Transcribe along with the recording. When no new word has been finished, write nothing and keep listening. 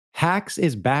Hacks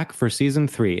is back for season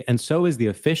 3, and so is the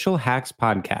official Hacks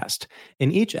podcast.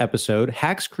 In each episode,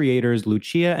 Hacks creators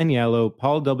Lucia Agnello,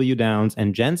 Paul W. Downs,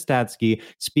 and Jen Statsky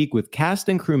speak with cast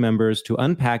and crew members to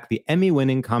unpack the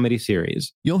Emmy-winning comedy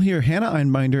series. You'll hear Hannah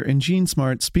Einbinder and Gene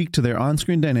Smart speak to their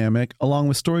on-screen dynamic, along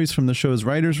with stories from the show's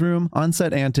writer's room,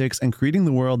 on-set antics, and creating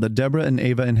the world that Deborah and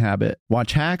Ava inhabit.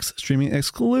 Watch Hacks, streaming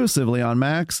exclusively on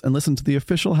Max, and listen to the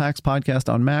official Hacks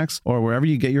podcast on Max or wherever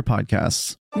you get your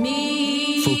podcasts.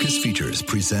 Focus Features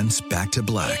presents Back to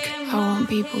Black. I want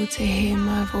people to hear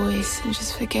my voice and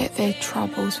just forget their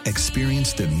troubles.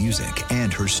 Experience the music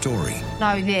and her story.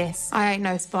 Know this, I ain't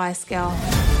no Spice Girl.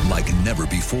 Like never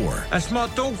before. That's my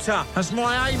daughter. That's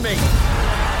my Amy.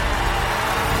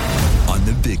 On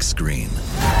the big screen.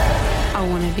 I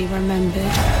want to be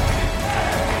remembered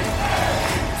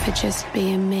for just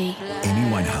being me. Amy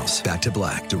Winehouse, Back to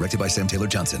Black, directed by Sam Taylor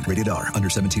Johnson. Rated R, under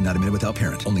 17, not a minute without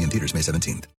parent. Only in theaters May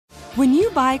 17th. When you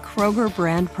buy Kroger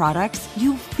brand products,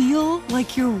 you feel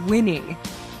like you're winning.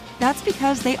 That's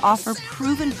because they offer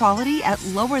proven quality at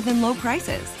lower than low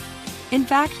prices. In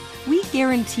fact, we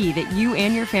guarantee that you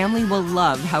and your family will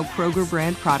love how Kroger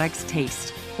brand products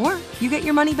taste, or you get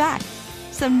your money back.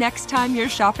 So next time you're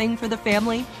shopping for the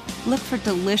family, look for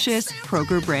delicious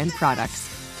Kroger brand products,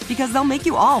 because they'll make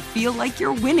you all feel like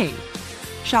you're winning.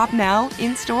 Shop now,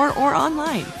 in-store, or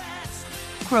online.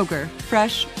 Kroger,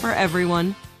 fresh for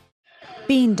everyone.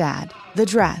 Bean Dad, The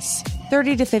Dress,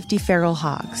 30 to 50 Feral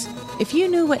Hogs. If you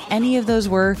knew what any of those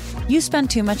were, you spend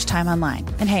too much time online.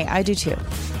 And hey, I do too.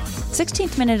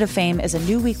 16th Minute of Fame is a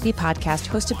new weekly podcast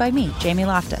hosted by me, Jamie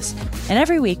Loftus. And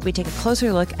every week we take a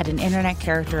closer look at an internet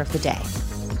character of the day.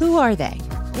 Who are they?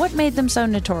 What made them so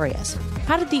notorious?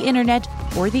 How did the internet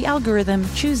or the algorithm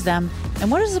choose them?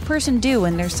 And what does a person do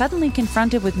when they're suddenly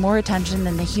confronted with more attention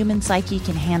than the human psyche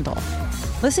can handle?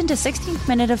 Listen to 16th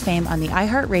Minute of Fame on the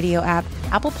iHeartRadio app,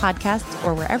 Apple Podcasts,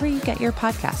 or wherever you get your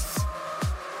podcasts.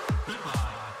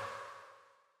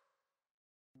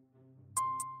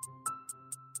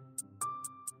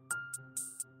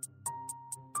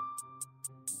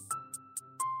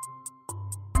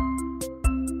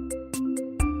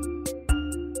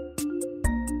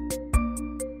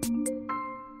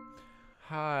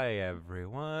 Hi,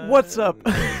 everyone. What's up?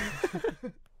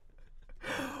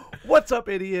 What's up,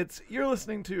 idiots? You're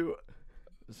listening to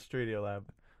Stradio Lab.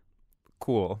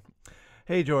 Cool.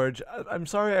 Hey, George. I'm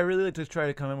sorry. I really like to try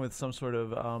to come in with some sort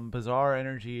of bizarre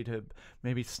energy to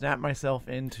maybe snap myself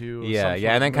into and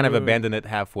then kind of abandon it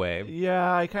halfway.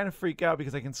 Yeah, I kind of freak out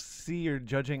because I can see your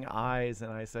judging eyes,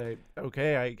 and I say,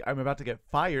 okay, I'm about to get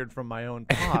fired from my own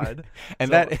pod.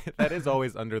 And so, that is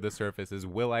always under the surface, is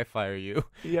will I fire you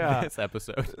this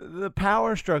episode? The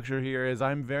power structure here is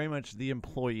I'm very much the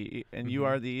employee, and you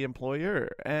are the employer.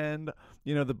 And,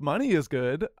 you know, the money is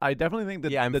good. I definitely think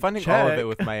that I'm funding all of it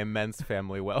with my immense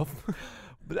family wealth.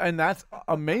 And that's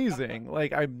amazing.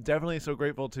 Like, I'm definitely so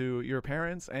grateful to your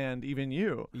parents and even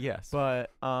you. Yes.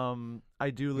 But I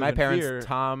do live my in parents, fear.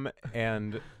 Tom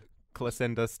and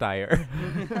Classinda Steyer.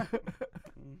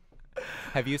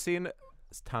 Have you seen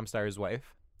Tom Steyer's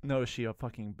wife? No, is she a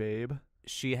fucking babe?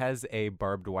 She has a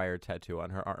barbed wire tattoo on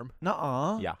her arm.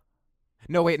 Nuh-uh. Yeah.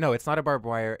 No, wait, no, it's not a barbed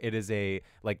wire. It is a,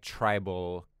 like,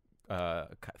 tribal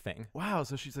thing. Wow,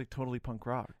 so she's like totally punk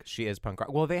rock. She is punk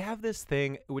rock. Well, they have this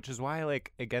thing, which is why,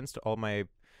 like, against all my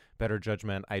better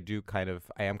judgment, I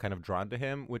am kind of drawn to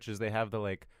him, which is they have the,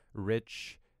 like,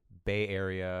 rich Bay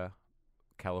Area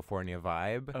California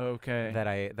vibe.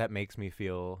 Okay. That makes me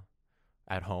feel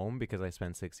at home because I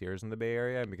spent 6 years in the Bay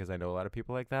Area and because I know a lot of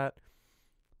people like that.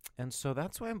 And so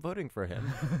that's why I'm voting for him.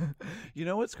 You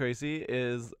know what's crazy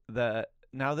is that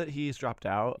now that he's dropped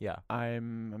out, yeah,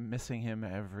 I'm missing him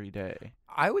every day.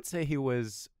 I would say he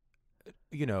was,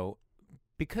 you know,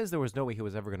 because there was no way he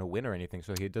was ever going to win or anything,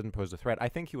 so he didn't pose a threat. I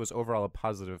think he was overall a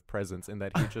positive presence in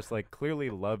that he just, like, clearly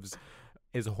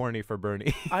is horny for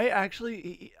Bernie.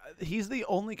 He's the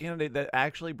only candidate that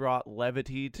actually brought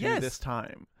levity to this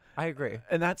time. I agree.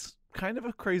 And that's kind of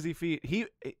a crazy feat.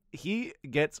 He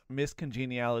gets Miss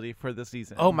Congeniality for the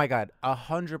season. Oh my God,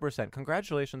 100%!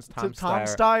 Congratulations, Tom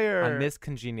Steyer, on Miss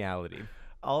Congeniality.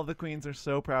 All the queens are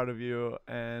so proud of you,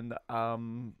 and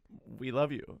we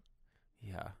love you.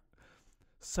 Yeah.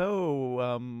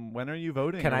 So, when are you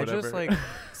voting? Can or I whatever? just like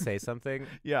say something?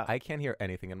 Yeah. I can't hear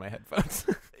anything in my headphones.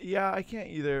 Yeah, I can't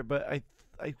either. But I.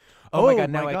 Oh my God!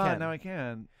 Now I can. Now I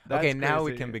can. That's okay, now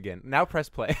crazy. we can begin. Now press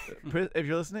play. If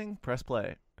you're listening, press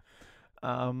play.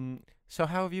 So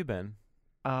how have you been?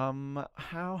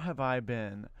 How have I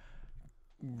been?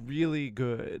 Really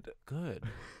good. Good.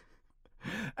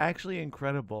 Actually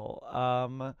incredible.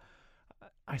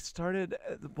 I started.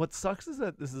 What sucks is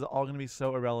that this is all going to be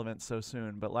so irrelevant so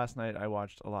soon. But last night I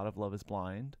watched a lot of Love Is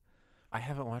Blind. I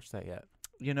haven't watched that yet.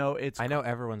 You know, I know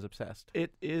everyone's obsessed.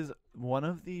 It is one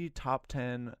of the top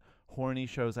 10 horny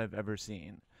shows I've ever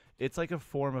seen. It's like a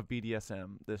form of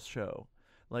BDSM, this show.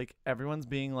 Like, everyone's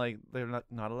being like, they're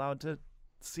not allowed to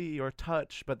see or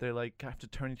touch, but they're like, have to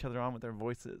turn each other on with their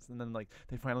voices. And then, like,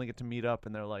 they finally get to meet up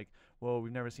and they're like, whoa,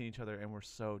 we've never seen each other and we're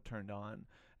so turned on.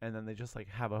 And then they just, like,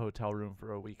 have a hotel room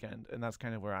for a weekend. And that's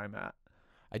kind of where I'm at.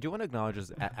 I do want to acknowledge,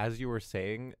 as you were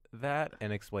saying that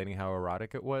and explaining how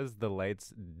erotic it was, the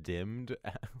lights dimmed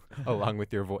along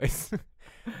with your voice.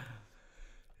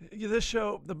 This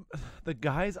show, the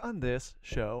guys on this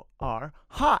show are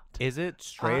hot. Is it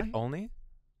straight only?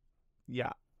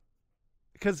 Yeah.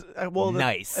 Because,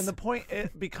 nice. And the point,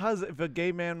 because if a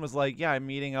gay man was like, yeah, I'm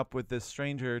meeting up with this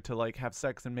stranger to, like, have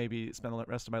sex and maybe spend the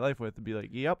rest of my life with, and be like,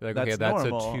 yep, like, that's okay, that's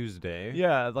normal. a Tuesday.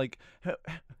 Yeah, like...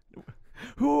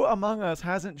 Who among us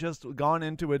hasn't just gone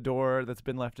into a door that's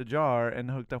been left ajar and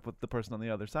hooked up with the person on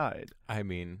the other side? I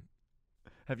mean...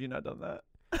 Have you not done that?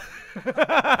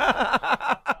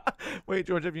 Wait,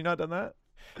 George, have you not done that?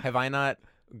 Have I not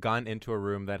gone into a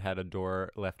room that had a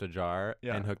door left ajar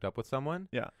and hooked up with someone?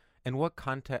 Yeah. And what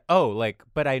context? Oh, like,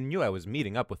 but I knew I was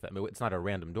meeting up with them. It's not a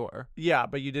random door. Yeah,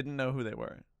 but you didn't know who they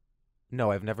were. No,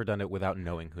 I've never done it without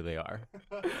knowing who they are.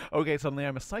 Okay, suddenly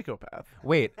I'm a psychopath.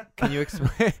 Wait, can you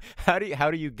explain? How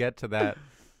do you get to that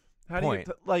point?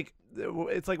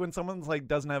 It's like when someone's like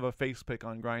doesn't have a face pic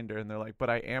on Grindr and they're like, but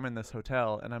I am in this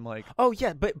hotel, and I'm like, oh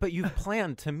yeah, but you've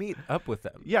planned to meet up with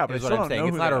them. Yeah, but is I what I'm still don't saying. know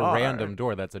It's who not they a are. random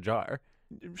door that's ajar.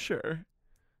 Sure.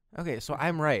 Okay, so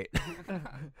I'm right.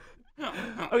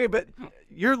 Okay, but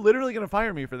you're literally gonna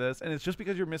fire me for this, and it's just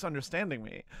because you're misunderstanding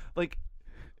me. Like,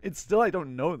 it's still I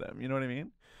don't know them. You know what I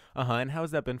mean? And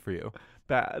how's that been for you?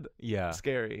 Bad. Yeah.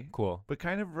 Scary. Cool. But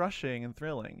kind of rushing and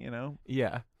thrilling. You know?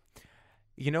 Yeah.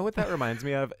 You know what that reminds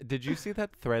me of? Did you see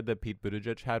that thread that Pete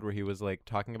Buttigieg had where he was like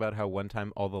talking about how one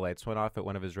time all the lights went off at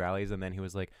one of his rallies, and then he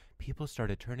was like, people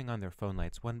started turning on their phone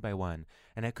lights one by one,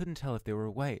 and I couldn't tell if they were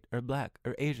white or black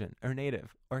or Asian or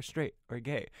native or straight or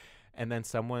gay. And then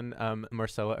someone,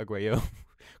 Marcela Aguayo,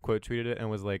 quote tweeted it and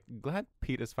was like, glad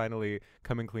Pete is finally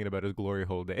coming clean about his glory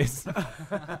hole days.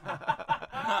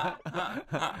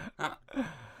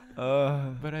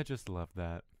 But I just love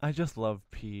that. I just love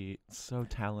Pete. So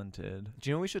talented. Do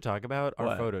you know what we should talk about? Our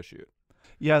What? photo shoot.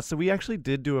 Yeah, so we actually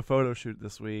did do a photo shoot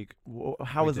this week.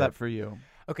 How was that for you?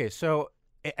 Okay, so,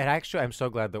 and actually, I'm so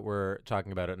glad that we're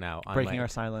talking about it now. Breaking our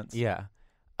silence. Yeah.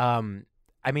 I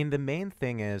mean, the main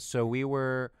thing is, so we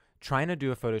were trying to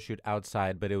do a photo shoot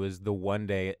outside, but it was the one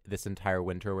day this entire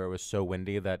winter where it was so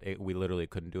windy that we literally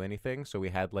couldn't do anything. So we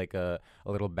had like a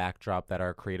little backdrop that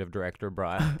our creative director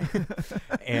brought,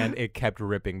 and it kept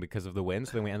ripping because of the wind.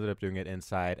 So then we ended up doing it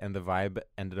inside, and the vibe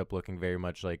ended up looking very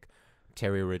much like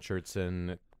Terry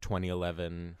Richardson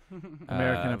 2011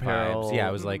 American Apparel. vibes. Yeah,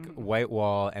 it was like white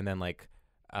wall and then like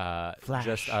Flash.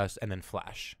 just us and then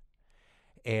flash.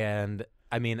 And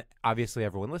I mean, obviously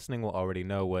everyone listening will already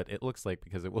know what it looks like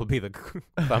because it will be the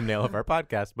thumbnail of our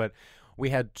podcast. But we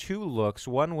had two looks.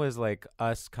 One was like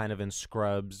us kind of in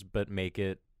scrubs, but make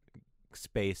it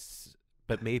space,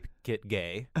 but make it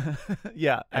gay.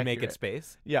 Yeah. And make it accurate.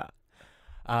 space. Yeah.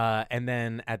 And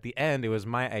then at the end, it was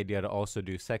my idea to also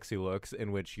do sexy looks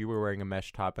in which you were wearing a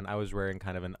mesh top and I was wearing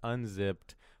kind of an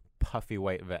unzipped, puffy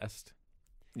white vest.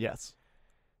 Yes.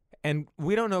 And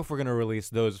we don't know if we're going to release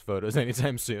those photos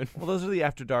anytime soon. Well, those are the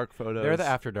after dark photos. They're the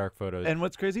after dark photos. And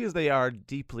what's crazy is they are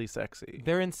deeply sexy.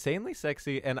 They're insanely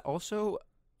sexy. And also,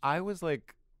 I was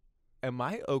like, am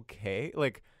I okay?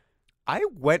 Like, I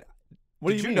went...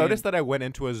 Did you notice that I went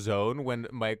into a zone when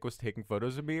Mike was taking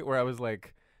photos of me where I was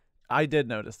like... I did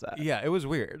notice that. Yeah, it was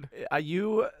weird.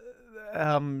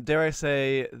 Dare I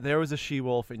say, there was a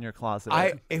she-wolf in your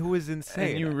closet. It was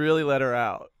insane. And you really let her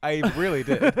out. I really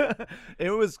did. It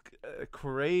was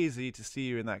crazy to see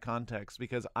you in that context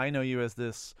because I know you as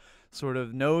this sort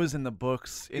of nose in the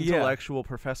books intellectual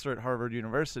professor at Harvard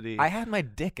University. I had my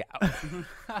dick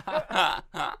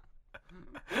out.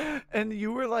 And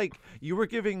you were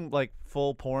giving like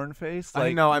full porn face, like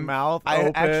I know, mouth I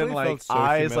open, actually like felt so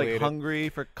eyes humiliated. like hungry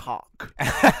for cock.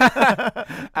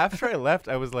 After I left,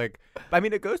 I was like, I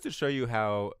mean, it goes to show you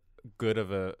how good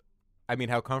of a, I mean,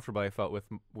 how comfortable I felt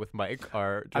with Mike,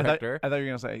 our director. I thought you were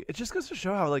gonna say it just goes to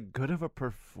show how like good of a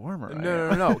performer.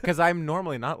 I am. No, because I'm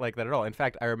normally not like that at all. In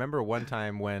fact, I remember one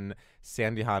time when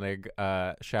Sandy Honig,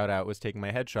 shout out, was taking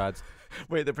my headshots.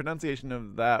 Wait, the pronunciation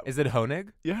of that Is it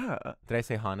Honig? Yeah. Did I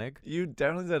say Honig? You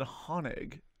definitely said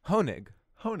Honig. Honig.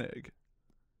 Honig.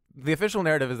 The official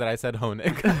narrative is that I said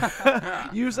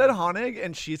Honig. You said Honig,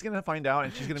 and she's gonna find out,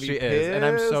 and she's gonna be She pissed. is, and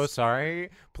I'm so sorry.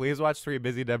 Please watch Three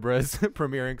Busy Debras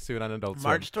premiering soon on Adult Swim.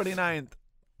 March 29th.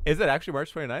 Is it actually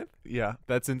March 29th? Yeah.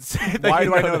 That's insane. Why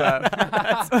do I know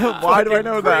that? Why do I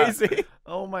know crazy. that?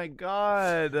 Oh my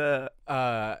god.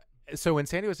 So when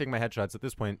Sandy was taking my headshots at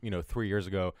this point, 3 years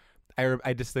ago,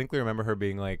 I distinctly remember her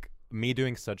being like, me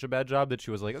doing such a bad job that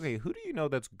she was like, okay, who do you know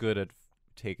that's good at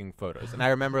taking photos? And I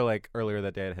remember like earlier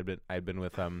that day I'd been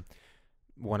with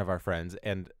one of our friends,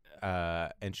 and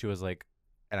she was like,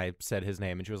 and I said his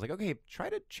name, and she was like, okay, try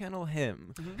to channel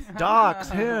him. Dox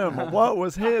him. What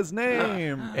was his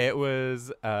name? It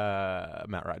was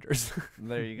Matt Rogers.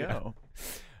 There you go.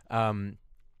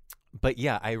 But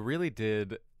yeah, I really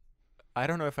did. I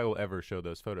don't know if I will ever show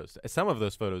those photos. Some of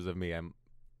those photos of me,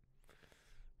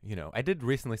 I did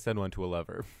recently send one to a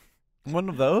lover. One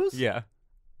of those? Yeah.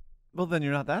 Well, then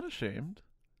you're not that ashamed.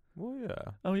 Well,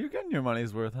 yeah. Oh, you're getting your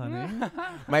money's worth, honey.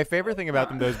 My favorite thing about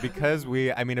them, though, is because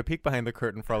a peek behind the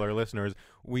curtain for all our listeners,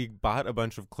 we bought a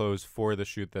bunch of clothes for the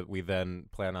shoot that we then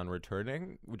plan on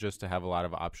returning, just to have a lot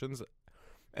of options.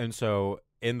 And so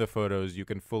in the photos, you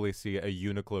can fully see a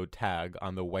Uniqlo tag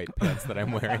on the white pants that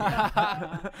I'm wearing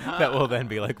that will then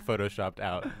be like photoshopped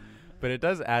out. But it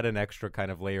does add an extra kind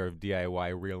of layer of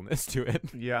DIY realness to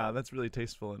it. Yeah, that's really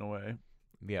tasteful in a way.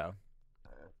 Yeah.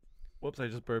 Whoops, I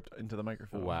just burped into the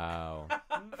microphone. Wow.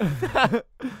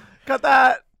 Cut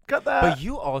that. But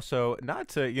you also, not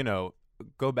to,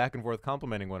 go back and forth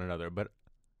complimenting one another, but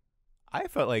I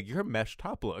felt like your mesh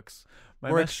top looks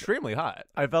were extremely hot.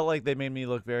 I felt like they made me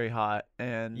look very hot,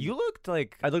 and You looked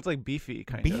like I looked like beefy,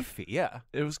 kind of. beefy, yeah.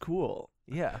 It was cool.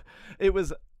 Yeah. It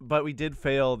was, but we did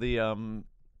fail the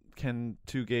can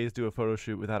two gays do a photo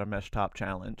shoot without a mesh top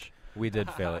challenge. We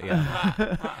did fail it,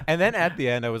 yeah. And then at the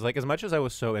end, I was like, as much as I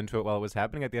was so into it while it was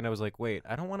happening, at the end, I was like, wait,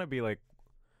 I don't want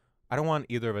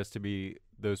either of us to be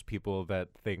those people that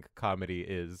think comedy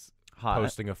is Hot.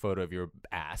 posting a photo of your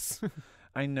ass.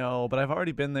 I know, but I've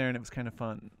already been there, and it was kind of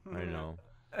fun. I know.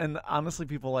 And honestly,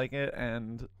 people like it,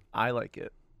 and I like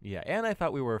it. Yeah, and I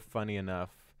thought we were funny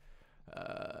enough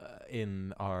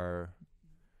in our...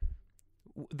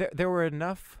 There were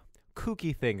enough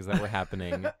kooky things that were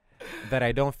happening that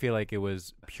I don't feel like it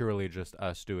was purely just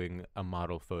us doing a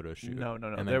model photo shoot. No.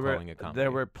 And then calling it comedy.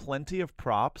 There were plenty of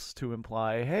props to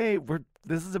imply, hey,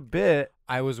 this is a bit.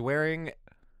 I was wearing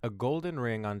a golden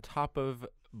ring on top of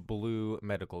blue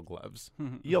medical gloves.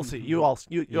 You'll see. You'll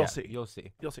see. You'll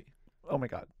see. You'll see. Oh my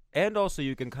God. And also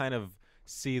you can kind of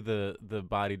see the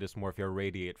body dysmorphia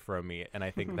radiate from me, and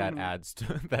I think that adds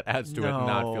to it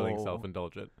not feeling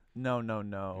self-indulgent.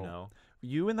 No.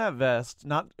 You in that vest,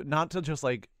 not to just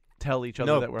like tell each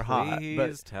other that we're hot,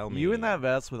 but tell me. You in that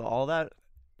vest with all that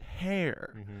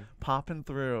hair popping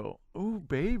through. Ooh,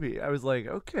 baby. I was like,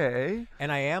 okay.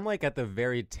 And I am like at the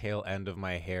very tail end of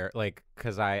my hair, like,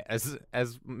 because I, as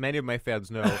many of my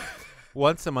fans know,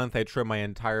 once a month I trim my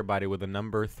entire body with a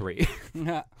number 3.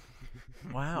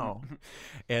 Wow.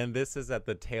 And this is at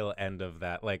the tail end of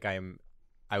that. Like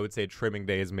I would say trimming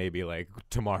day is maybe like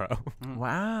tomorrow.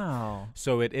 Wow.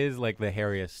 So it is like the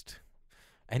hairiest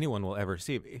anyone will ever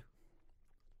see me.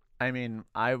 I mean,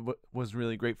 I was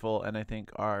really grateful, and I think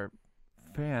our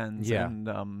fans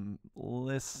and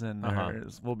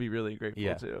listeners will be really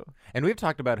grateful too. And we've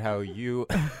talked about how you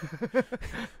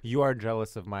are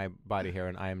jealous of my body hair,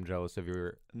 and I am jealous of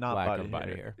your lack of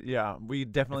body hair. Yeah, we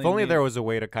definitely. If only there was a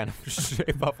way to kind of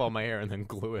shave off all my hair and then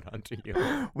glue it onto you.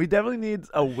 We definitely need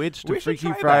a witch to We should Freaky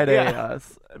try that, Friday yeah.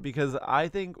 us, because I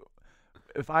think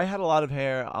if I had a lot of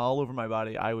hair all over my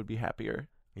body, I would be happier.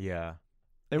 Yeah.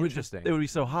 It would Interesting. it would be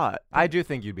so hot. I do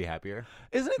think you'd be happier.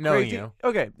 Isn't it Knowing crazy? you.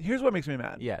 Okay, here's what makes me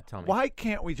mad. Yeah, tell me. Why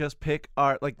can't we just pick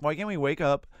why can't we wake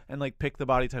up and like pick the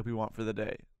body type we want for the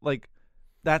day? Like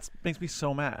that makes me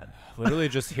so mad. Literally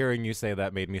just hearing you say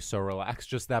that made me so relaxed.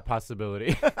 Just that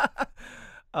possibility.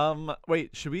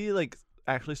 Wait, should we like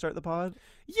actually start the pod?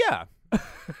 Yeah.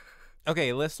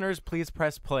 Okay, listeners, please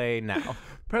press play now.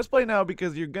 Press play now,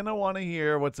 because you're going to want to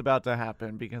hear what's about to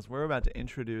happen, because we're about to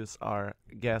introduce our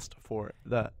guest for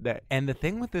the day. And the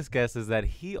thing with this guest is that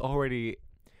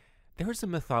there's a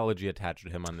mythology attached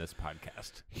to him on this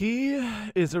podcast. He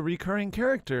is a recurring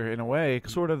character in a way,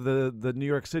 sort of the New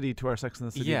York City to our Sex and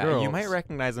the City girls. You might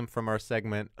recognize him from our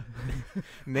segment.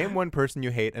 Name one person you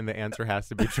hate, and the answer has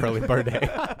to be Charlie Bardet.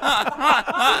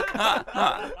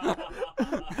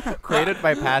 Created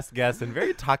by past guests and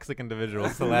very toxic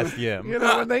individuals, Celeste Yim. You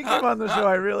know, when they came on the show,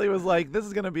 I really was like, this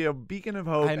is going to be a beacon of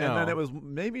hope. I know. And then it was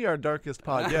maybe our darkest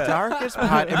pod yet. Darkest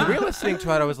pod. And re-listening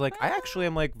to it, I was like, I actually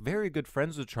am like very good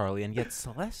friends with Charlie, and yet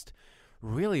Celeste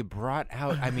really brought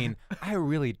out. I mean, I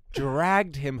really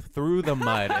dragged him through the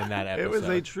mud in that episode. It was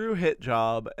a true hit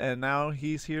job, and now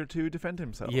he's here to defend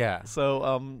himself. Yeah.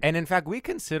 So, and in fact, we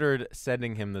considered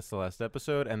sending him the Celeste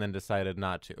episode and then decided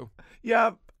not to.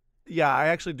 Yeah, I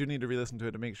actually do need to re-listen to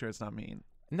it to make sure it's not mean.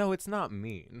 No, it's not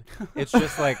mean. It's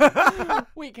just like...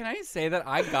 Wait, can I say that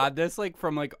I got this like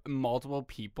from like multiple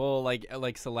people?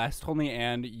 Like Celeste told me,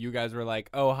 and you guys were like,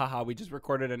 "Oh, haha, we just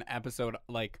recorded an episode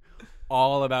like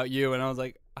all about you," and I was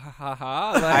like,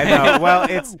 "Haha." Like, I know. Well,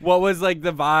 it's what was like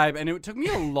the vibe, and it took me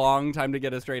a long time to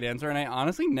get a straight answer, and I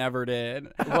honestly never did.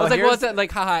 I was like, "Well, it's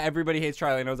like, haha, everybody hates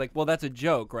Charlie," and I was like, "Well, that's a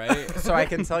joke, right?" So I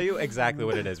can tell you exactly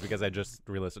what it is because I just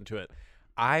re-listened to it.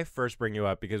 I first bring you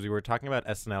up because we were talking about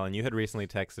SNL, and you had recently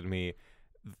texted me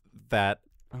that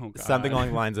something along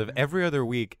the lines of every other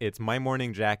week it's My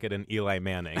Morning Jacket and Eli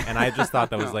Manning, and I just thought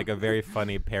that was like a very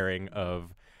funny pairing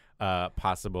of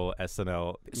possible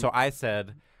SNL. So I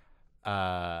said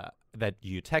that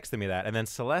you texted me that, and then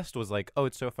Celeste was like, "Oh,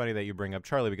 it's so funny that you bring up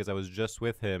Charlie because I was just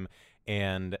with him,"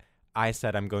 and I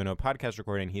said, "I'm going to a podcast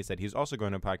recording." He said he's also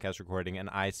going to a podcast recording. And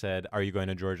I said, "Are you going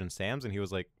to George and Sam's?" And he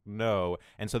was like, "No."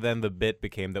 And so then the bit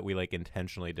became that we like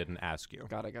intentionally didn't ask you.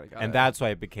 Got it. And that's why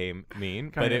it became mean.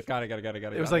 Got it.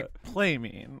 It was like play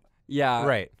mean. Yeah.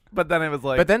 Right. But then it was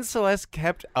like... But then Celeste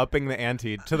kept upping the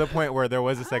ante to the point where there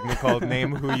was a segment called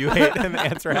Name Who You Hate, and the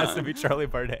answer has to be Charlie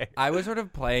Baudet. I was sort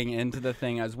of playing into the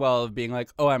thing as well of being like,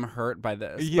 "Oh, I'm hurt by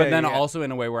this." Yeah, but then yeah. also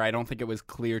in a way where I don't think it was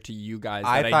clear to you guys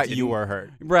I that thought didn't... you were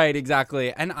hurt. Right,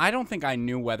 exactly. And I don't think I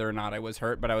knew whether or not I was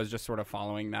hurt, but I was just sort of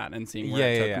following that and seeing where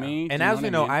it took me. And Do you as we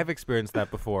what know, I mean? I've experienced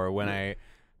that before when I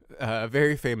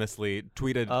very famously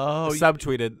Oh,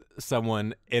 subtweeted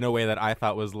someone in a way that I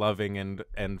thought was loving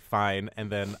and fine, and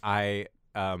then I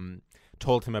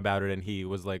told him about it, and he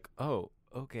was like, "Oh,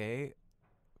 okay,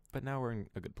 but now we're in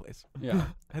a good place." Yeah.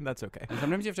 And that's okay. And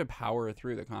sometimes you have to power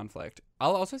through the conflict.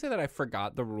 I'll also say that I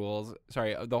forgot the rules,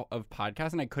 of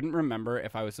podcast, and I couldn't remember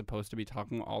if I was supposed to be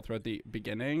talking all throughout the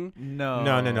beginning. No.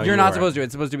 No, You're you not are. supposed to.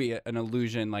 It's supposed to be an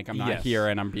illusion, like I'm not Yes. here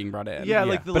and I'm being brought in. Yeah,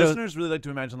 like the But it was- listeners really like to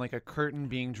imagine like a curtain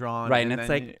being drawn. Right, and then it's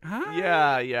like, huh?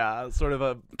 Yeah, sort of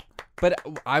a... But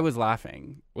I was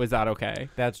laughing. Was that okay?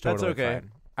 That's That's totally okay.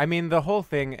 fine. I mean, the whole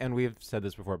thing, and we've said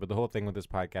this before, but the whole thing with this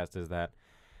podcast is that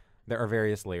there are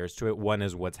various layers to it. One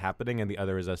is what's happening, and the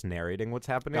other is us narrating what's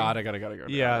happening. Got it.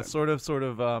 Yeah, sort of,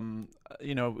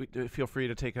 feel free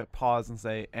to take a pause and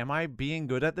say, am I being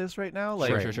good at this right now?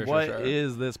 Like, Sure. what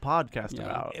is this podcast Yeah.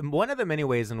 about? And one of the many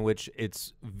ways in which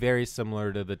it's very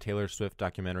similar to the Taylor Swift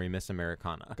documentary Miss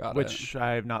Americana, Got it. Which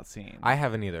I have not seen. I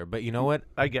haven't either, but you know what?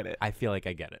 I get it. I feel like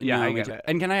I get it. Yeah, No, I me get too. it.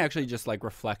 And can I actually just like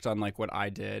reflect on like what I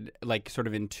did, like sort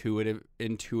of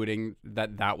intuiting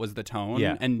that was the tone,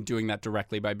 Yeah. and doing that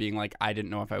directly by being like, I didn't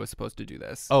know if I was supposed to do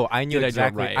this. Oh, I knew Did I do it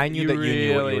exactly. right? I knew that you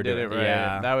knew what you were did doing. it right.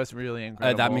 Yeah. That was really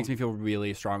incredible. That makes me feel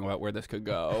really strong about where this could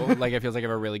go. Like it feels like I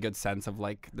have a really good sense of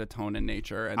like the tone and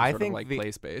nature and I sort think of like the-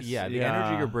 play space. Yeah, the Yeah.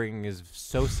 energy you're bringing is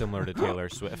so similar to Taylor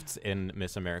Swift's in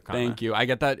Miss Americana. Thank you. I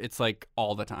get that. It's like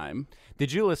all the time.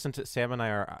 Did you listen to Sam and I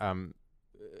are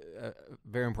a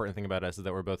very important thing about us is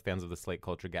that we're both fans of the Slate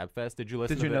Culture Gabfest. Did you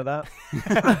listen Did to you know that?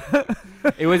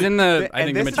 that? It was in the I And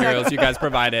think the this is materials you guys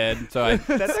provided, so I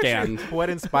That's scanned. actually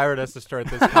what inspired us to start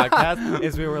this podcast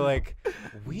is we were like,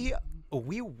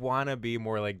 we want to be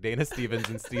more like Dana Stevens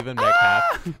and Stephen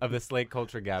Metcalf of the Slate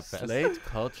Culture Gabfest. Slate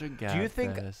Culture Gabfest. Do you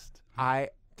think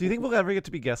Do you think we'll ever get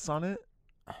to be guests on it?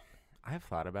 I've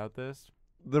thought about this.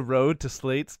 The road to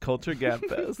Slate's Culture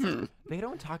Gabfest. They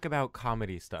don't talk about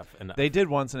comedy stuff enough. They did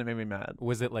once, and it made me mad.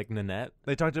 Was it like Nanette?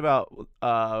 They talked about,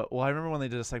 I remember when they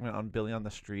did a segment on Billy on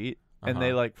the Street, and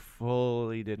they like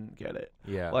fully didn't get it.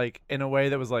 Yeah. Like in a way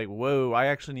that was like, whoa, I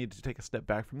actually need to take a step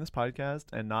back from this podcast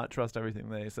and not trust everything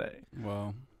they say.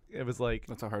 Well, It was like,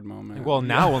 that's a hard moment. Well,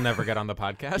 now we'll never get on the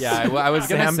podcast. Yeah, I was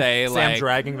gonna Sam- say Sam like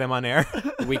dragging them on air.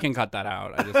 we can cut that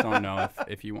out. I just don't know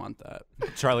if you want that.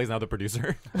 Charlie's now the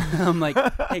producer. I'm like,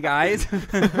 hey guys,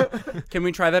 can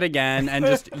we try that again? And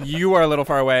just you are a little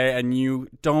far away, and you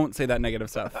don't say that negative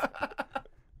stuff.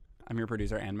 I'm your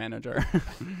producer and manager.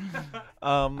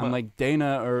 I'm like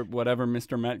Dana or whatever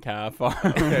Mr. Metcalf are.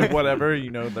 okay, whatever, you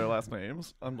know their last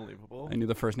names. Unbelievable. I knew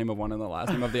the first name of one and the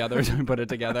last name of the other, so we put it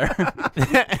together.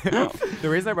 The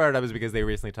reason I brought it up is because they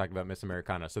recently talked about Miss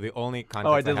Americana. So the only context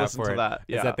I did have listen for to it that.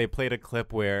 is Yeah. that they played a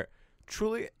clip where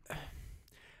truly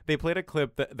they played a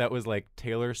clip that was like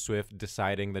Taylor Swift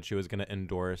deciding that she was going to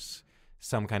endorse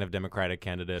some kind of Democratic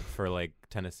candidate for like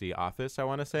Tennessee office, I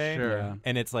want to say. Sure. Yeah.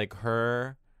 And it's like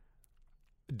her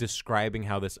describing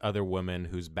how this other woman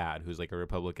who's bad, who's like a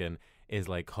Republican, is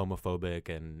like homophobic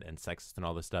and sexist and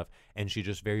all this stuff. And she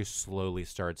just very slowly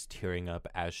starts tearing up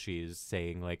as she's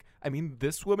saying, like, I mean,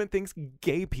 this woman thinks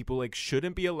gay people like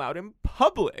shouldn't be allowed in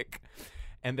public.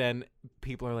 And then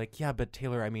people are like, yeah, but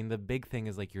Taylor, I mean, the big thing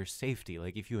is like your safety.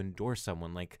 Like if you endorse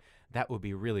someone, like that would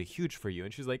be really huge for you.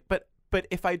 And she's like, but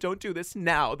if I don't do this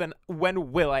now, then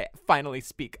when will I finally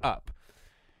speak up?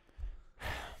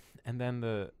 And then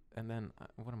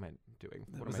what am I doing?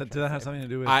 Did that have something to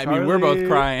do with I mean, we're both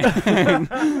crying.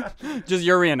 Just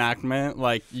your reenactment,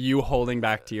 like you holding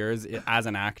back tears as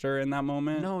an actor in that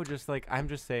moment. No, just like I'm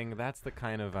just saying that's the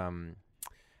kind of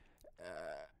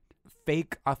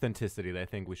fake authenticity that I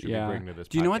think we should be bringing to this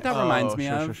podcast. Do you know what that reminds me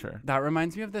of? Sure. That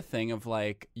reminds me of the thing of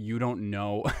like you don't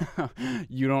know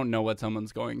what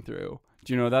someone's going through.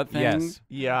 Do you know that thing? Yes.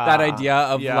 Yeah. That idea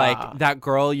of like that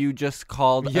girl you just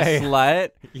called a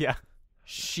slut. Yeah.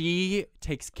 She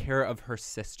takes care of her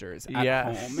sisters at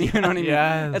Yes. home. You know what I mean?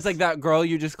 Yes. It's like that girl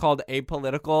you just called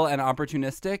apolitical and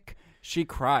opportunistic. She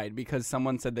cried because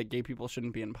someone said that gay people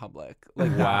shouldn't be in public.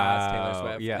 Like that's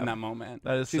Taylor Swift in that moment.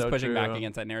 That is She's so pushing back true.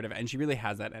 against that narrative, and she really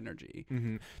has that energy.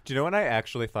 Mm-hmm. Do you know when I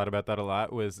actually thought about that a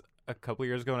lot was a couple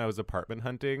years ago when I was apartment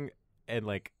hunting and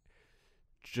like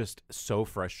just so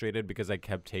frustrated because I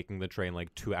kept taking the train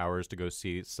like 2 hours to go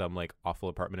see some like awful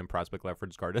apartment in Prospect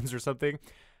Lefferts Gardens or something.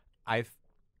 I've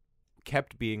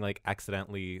kept being like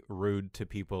accidentally rude to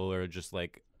people or just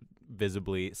like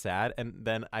visibly sad, and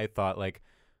then I thought like,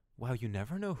 wow, you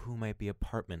never know who might be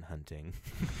apartment hunting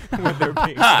when they're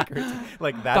being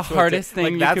like that's the hardest thing.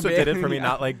 Like you that's could what be. did it for me,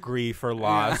 not like grief or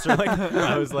loss or like.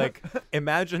 I was like,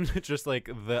 imagine just like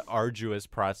the arduous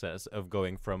process of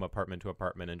going from apartment to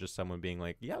apartment and just someone being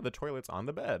like, yeah, the toilet's on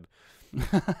the bed.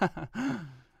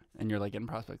 And you're like in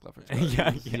Prospect Lovers.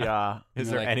 Yeah. Is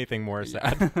there like, anything more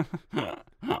sad?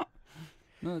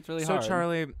 No, it's really so hard.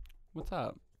 Charlie, what's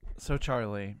up? So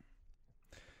Charlie,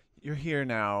 you're here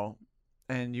now,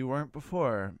 and you weren't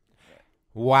before.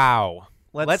 wow.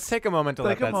 Let's take a moment to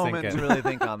let take a that moment sink in. to really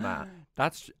think on that.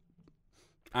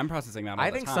 I'm processing that all I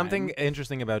the think time. something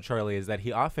interesting about Charlie is that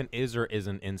he often is or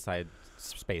isn't inside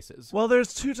spaces. Well,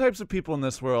 there's two types of people in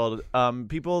this world: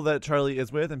 people that Charlie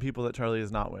is with, and people that Charlie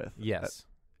is not with. Yes.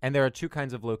 And there are two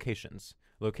kinds of locations.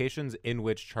 Locations in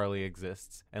which Charlie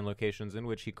exists and locations in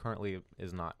which he currently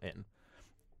is not in.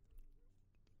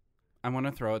 I want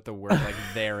to throw out the word like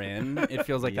therein. It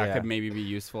feels like that Yeah. could maybe be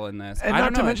useful in this. And I not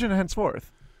don't to know. mention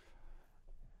henceforth.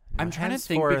 I'm trying to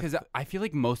think Henceforth- because I feel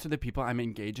like most of the people I'm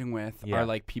engaging with Yeah. are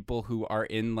like people who are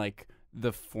in like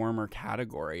the former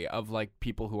category of like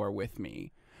people who are with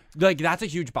me. Like that's a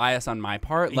huge bias on my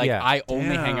part. Like Yeah. I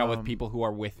only hang out with Damn. people who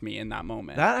are with me in that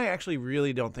moment. That I actually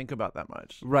really don't think about that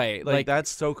much. right. Like that's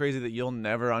so crazy that you'll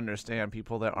never understand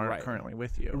people that aren't Right. currently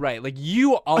with you. Right. Like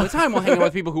you all the time will hang out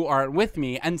with people who aren't with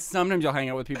me, and sometimes you'll hang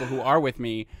out with people who are with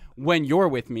me when you're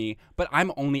with me, but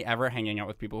I'm only ever hanging out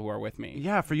with people who are with me.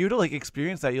 Yeah, for you to like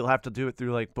experience that, you'll have to do it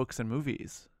through like books and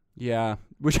movies. Yeah.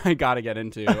 Which I gotta get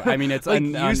into. I mean it's Like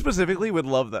you specifically would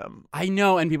love them. I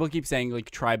know, and people keep saying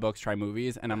like try books, try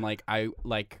movies, and I'm like I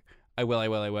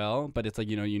will, but it's like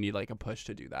you need like a push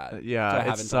to do that. So I Yeah,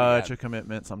 haven't it's done it such yet. a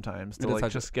commitment sometimes It to is like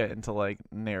such a- just get into like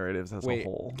narratives as Wait, a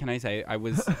whole. can I say I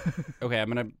was okay? I'm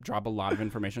gonna drop a lot of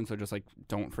information, so just like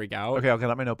don't freak out. Okay, I'll get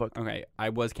out my notebook. Okay, I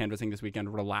was canvassing this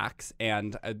weekend. Relax,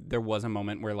 and there was a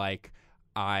moment where like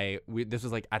this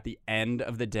was like at the end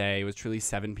of the day. It was truly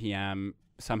 7 p.m.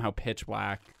 somehow pitch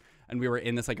black, and we were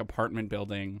in this like apartment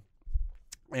building.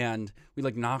 And we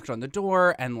like knocked on the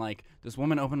door, and like this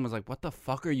woman opened and was like, "What the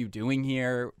fuck are you doing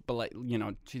here?" But like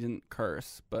she didn't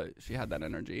curse, but she had that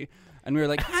energy. And we were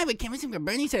like, "Hi, we came with some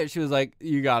Bernie said." She was like,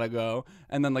 "You gotta go,"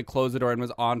 and then like closed the door and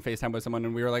was on FaceTime with someone.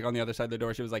 And we were like on the other side of the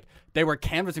door. She was like, "They were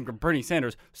canvassing for Bernie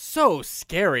Sanders. So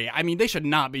scary. I mean, they should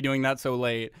not be doing that so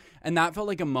late." And that felt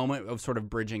like a moment of sort of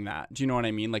bridging that. Do you know what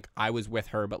I mean? Like I was with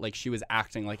her, but like she was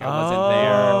acting like I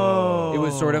wasn't there. It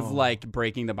was sort of like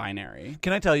breaking the binary.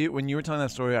 Can I tell you, when you were telling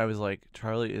that story, I was like,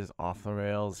 Charlie is off the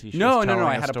rails. He's No, just no, no, telling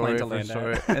I had a plan story to for land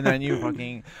story. it. And then you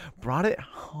fucking brought it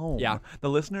home. Yeah. The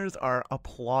listeners are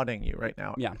applauding you right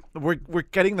now. Yeah. We're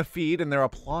getting the feed and they're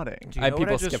applauding. Do you I have know what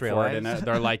people I just skip forward in realized? it.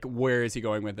 They're like, "Where is he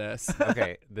going with this?"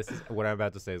 Okay, this is what I'm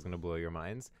about to say is going to blow your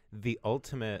minds. The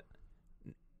ultimate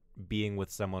being with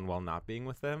someone while not being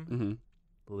with them,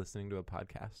 Mm-hmm. listening to a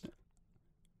podcast.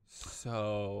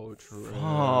 So true.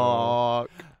 Fuck.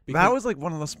 Because- That was like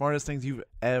one of the smartest things you've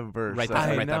ever Write said. that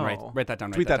down. I Write that. know. Write that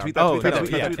down. Tweet write that, tweet down. that, Oh, tweet that, no,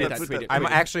 tweet yeah, that, tweet that, tweet tweet it. that. I'm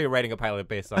actually writing a pilot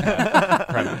based on that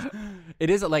premise. It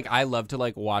is like I love to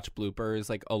like watch bloopers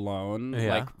like alone.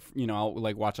 Yeah. Like I'll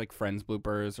like watch like Friends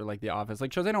bloopers or like The Office,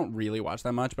 like shows I don't really watch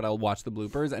that much, but I'll watch the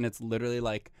bloopers, and it's literally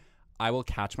like I will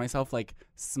catch myself like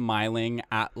smiling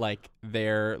at like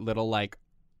their little like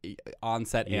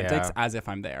on-set antics as if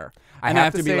I'm there. And I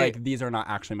have to be like, these are not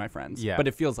actually my friends. Yeah. But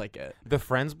it feels like it. The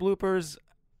Friends bloopers,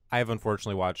 I have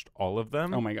unfortunately watched all of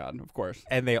them. Oh my God, of course.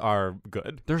 And they are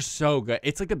good. They're so good.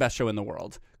 It's like the best show in the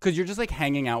world because you're just like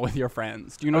hanging out with your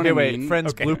friends. Do you know what I mean?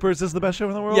 Friends Bloopers is the best show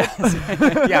in the world? Yes.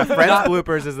 Yeah, Friends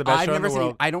Bloopers is the best show in the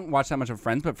world. I don't watch that much of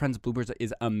Friends, but Friends Bloopers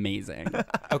is amazing.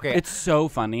 Okay. It's so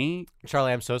funny.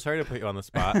 Charlie, I'm so sorry to put you on the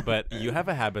spot, but you have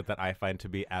a habit that I find to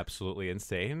be absolutely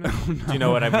insane. Do you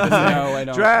know what I'm going to say? No, I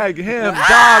don't. Drag him,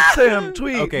 dox him,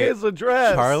 tweet his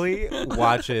address. Charlie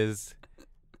watches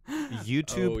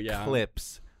YouTube yeah.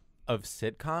 clips of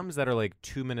sitcoms that are like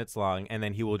 2 minutes long, and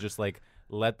then he will just like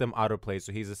let them autoplay.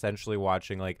 So he's essentially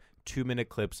watching like 2-minute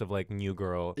clips of like New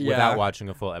Girl without watching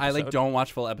a full episode. I like don't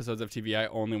watch full episodes of TV. I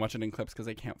only watch it in clips because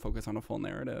I can't focus on a full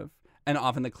narrative. And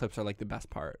often the clips are like the best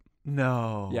part.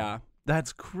 No. Yeah.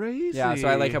 That's crazy. Yeah, so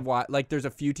I like have watched like there's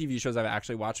a few TV shows I've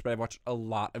actually watched, but I've watched a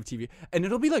lot of TV, and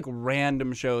it'll be like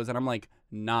random shows, and I'm like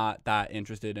not that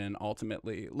interested in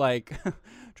ultimately. Like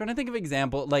trying to think of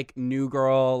example, like New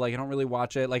Girl, like I don't really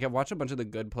watch it. Like I've watched a bunch of The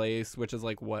Good Place, which is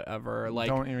like whatever. Like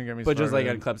don't even get me but started. just like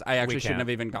in clips, I actually shouldn't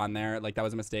have even gone there. Like that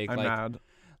was a mistake. I'm like, mad.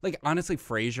 Like honestly,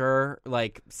 Frasier,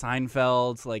 like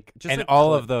Seinfeld, like just and like,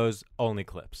 all of those only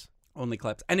clips. Only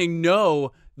clips. And I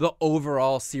know the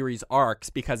overall series arcs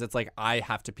because it's like I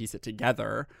have to piece it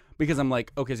together because I'm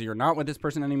like, okay, so you're not with this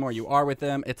person anymore. You are with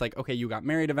them. It's like, okay, you got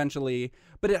married eventually.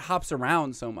 But it hops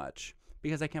around so much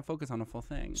because I can't focus on a full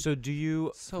thing. So do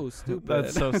you... So stupid.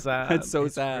 That's so sad. It's so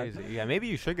sad. Crazy. Yeah, maybe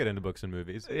you should get into books and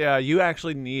movies. Yeah, you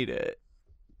actually need it.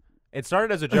 It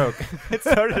started as a joke.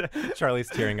 Charlie's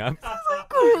tearing up.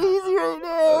 Crazy right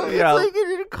now. Yeah. It's like I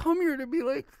didn't come here to be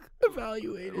like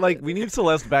evaluated. Like, we need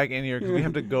Celeste back in here because we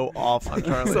have to go off on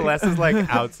Charlie. Celeste is like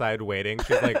outside waiting.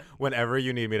 She's like, whenever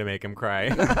you need me to make him cry.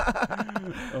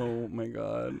 Oh my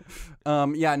God.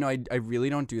 Yeah, no, I really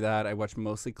don't do that. I watch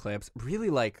mostly clips. Really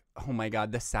like, oh my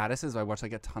God, the saddest is I watch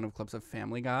like a ton of clips of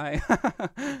Family Guy.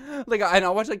 Like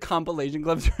I'll watch like compilation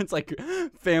clips where it's like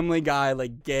Family Guy,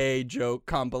 like gay joke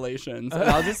compilations. And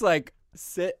I'll just like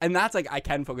sit, and that's like I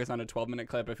can focus on a 12-minute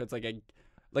clip if it's like a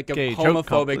gay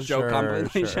homophobic joke sure.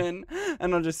 compilation,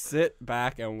 and I'll just sit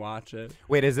back and watch it.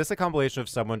 Wait, is this a compilation of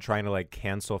someone trying to like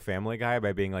cancel Family Guy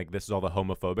by being like, this is all the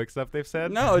homophobic stuff they've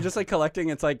said? No, just like collecting.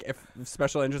 It's like if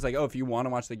special interest, like, oh, if you want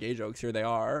to watch the gay jokes, here they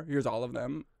are. Here's all of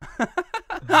them.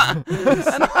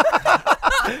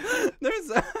 There's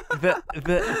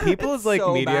the people's like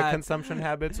so media bad. consumption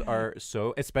habits are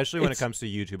so, especially when it comes to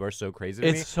YouTube, are so crazy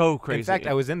to me. It's so crazy. In fact,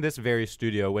 I was in this very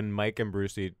studio when Mike and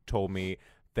Brucey told me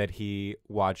that he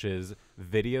watches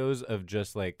videos of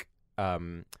just like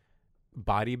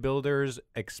bodybuilders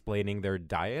explaining their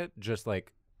diet, just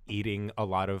like eating a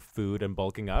lot of food and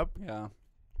bulking up. Yeah.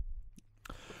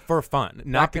 For fun,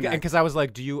 not Connect. because I was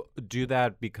like, do you do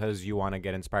that because you want to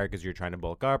get inspired because you're trying to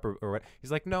bulk up or what?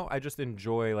 He's like, no, I just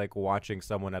enjoy like watching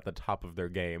someone at the top of their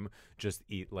game just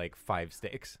eat like 5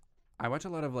 steaks. I watch a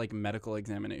lot of like medical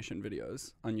examination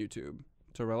videos on YouTube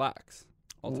to relax.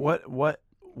 What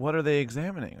are they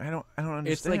examining? I don't understand.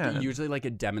 It's like usually like a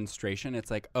demonstration. It's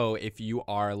like, oh, if you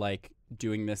are like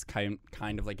doing this kind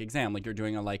of like exam, like you're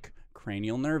doing a like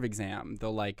cranial nerve exam,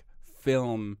 they'll like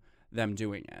film them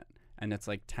doing it. And it's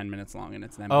like 10 minutes long, and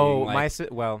it's them being like,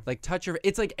 like touch your.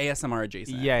 It's like ASMR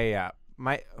adjacent. Yeah.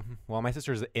 My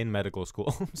sister's in medical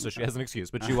school, so she has an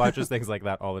excuse, but she watches things like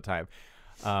that all the time.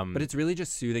 But it's really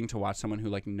just soothing to watch someone who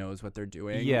like knows what they're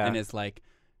doing. Yeah. And is like,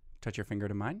 touch your finger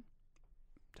to mine,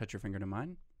 touch your finger to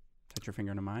mine, touch your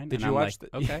finger to mine. Did and you I'm watch?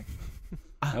 Like, okay,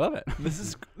 I love it.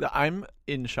 I'm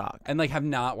in shock. And like have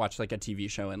not watched like a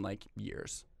TV show in like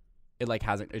years.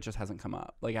 It just hasn't come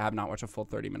up. Like I have not watched a full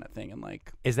 30-minute thing in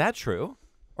like. Is that true?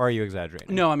 Or are you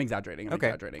exaggerating? No, I'm exaggerating. I'm okay,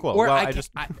 exaggerating. Cool. Or well,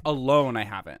 I alone I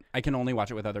haven't. I can only watch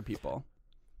it with other people.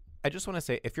 I just want to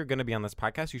say, if you're going to be on this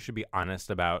podcast, you should be honest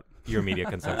about your media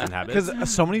consumption habits.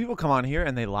 Because so many people come on here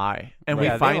and they lie, and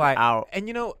Right. we find out, and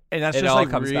you know, and that's it just all like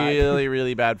comes back. really,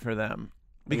 really bad for them.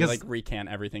 Because Because like recant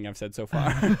everything I've said so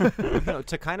far.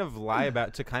 to kind of lie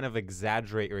about, to kind of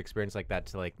exaggerate your experience like that,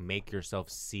 to like make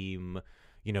yourself seem,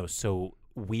 so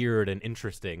weird and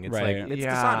interesting. It's Right. like, it's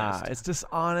yeah, dishonest. it's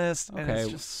dishonest, and Okay.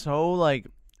 it's just so like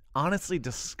honestly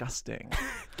disgusting.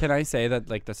 Can I say that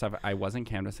like the stuff I wasn't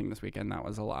canvassing this weekend? That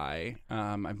was a lie.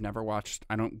 I've never watched.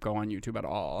 I don't go on YouTube at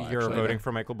all. You're actually. voting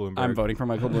for Michael Bloomberg. I'm voting for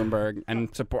Michael Bloomberg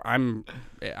and support. I'm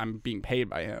being paid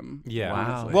by him. Yeah.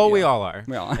 honestly. Well, Yeah. we all are.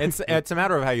 We all are. It's a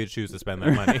matter of how you choose to spend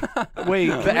that money. Wait,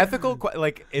 The ethical,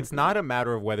 like, it's not a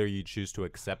matter of whether you choose to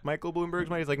accept Michael Bloomberg's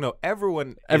money. It's like, no,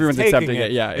 everyone's Everyone's taking accepting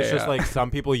it. Yeah, it's yeah, just yeah. like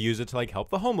some people use it to like help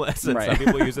the homeless, and Right. some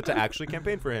people use it to actually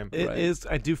campaign for him. It is.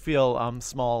 I do feel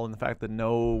small in the fact that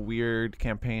no weird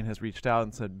campaign has reached out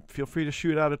and said, "Feel free to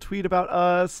shoot out a tweet about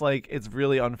us." Like, it's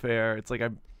really unfair. It's like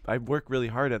I work really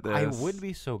hard at this. I would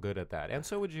be so good at that, and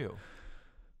so would you.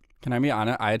 Can I be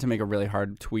honest? I had to make a really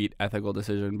hard tweet ethical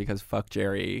decision because fuck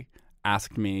Jerry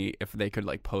asked me if they could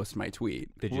like post my tweet.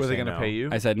 Did you Were they say gonna no? pay you?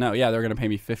 I said no. Yeah, they're gonna pay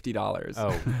me $50.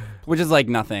 Oh, which is like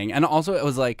nothing. And also, it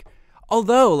was like,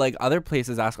 although like other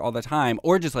places ask all the time,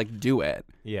 or just like do it,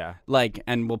 yeah. like,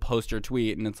 and we'll post your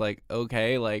tweet, and it's like,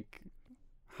 okay, like,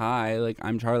 hi, like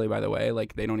I'm Charlie, by the way,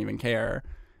 like they don't even care.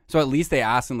 So at least they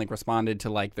asked and like responded to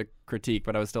like the critique,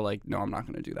 but I was still like, no, I'm not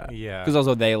gonna do that. Yeah. Because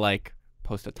also they like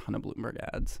post a ton of Bloomberg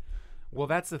ads. Well,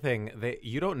 that's the thing.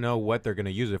 You don't know what they're going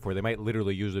to use it for. They might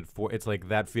literally use it for. It's like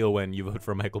that feel when you vote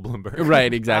for Michael Bloomberg.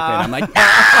 Right, exactly. And I'm like,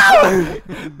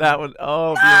 That would be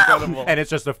incredible. And it's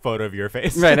just a photo of your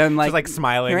face. Right, and just like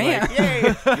smiling. here I Like,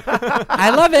 yay!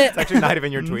 I love it. It's actually not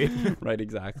even your tweet. Right,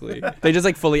 exactly. They just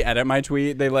like fully edit my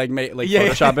tweet. They like make like Yeah,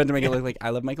 Photoshop it to make it look like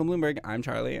I love Michael Bloomberg. I'm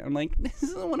Charlie. I'm like, this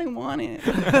isn't what I wanted.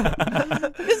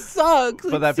 This sucks.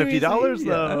 But that $50 seriously?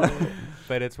 though.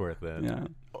 But it's worth it. Yeah.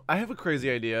 I have a crazy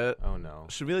idea. Oh no.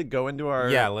 Should we like go into our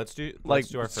Yeah, let's do like?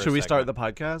 our first Should we start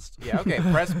segment. the podcast? Yeah, okay.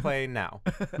 Press play now.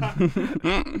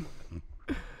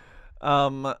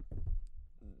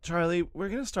 Charlie, we're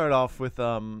gonna start off with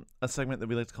a segment that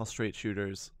we like to call Straight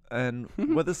Shooters, and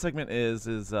what this segment is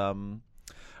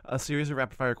a series of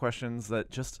rapid fire questions that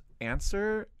just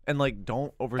answer and like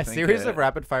don't overthink A series it. of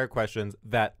rapid fire questions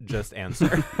that just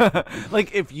answer.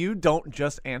 Like, if you don't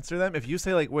just answer them, if you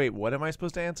say like, wait, what am I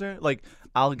supposed to answer? Like,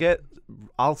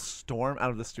 I'll storm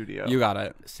out of the studio. You got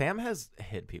it. Sam has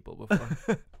hit people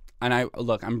before. And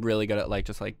I'm really good at like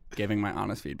just like giving my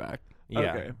honest feedback. Yeah.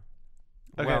 Okay.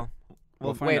 Well,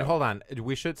 We'll find wait, out. hold on.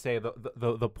 We should say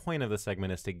the point of the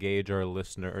segment is to gauge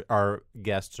our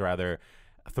guests rather,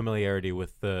 familiarity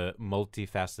with the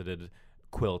multifaceted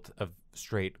quilt of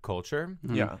straight culture.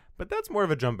 Yeah. But that's more of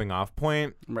a jumping off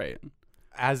point, Right.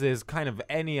 as is kind of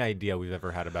any idea we've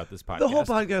ever had about this podcast. The whole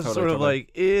podcast is Totally, sort of totally.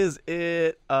 like, is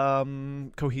it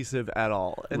cohesive at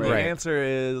all? And the Right. answer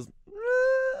is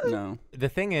No. The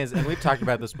thing is, and we've talked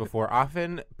about this before,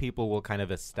 often people will kind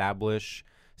of establish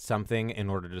something in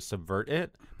order to subvert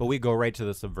it, but we go right to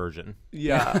the subversion.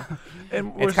 yeah.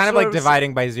 And It's kind of like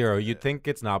dividing by zero. You'd think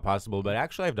it's not possible, but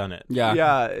actually I've done it. Yeah.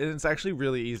 Yeah, and it's actually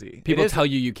really easy. People It is- tell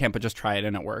you can't, but just try it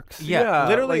and it works. Yeah,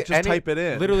 literally like, just type it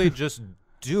in. Literally just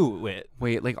do it.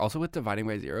 Wait, like also with dividing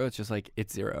by zero, it's just like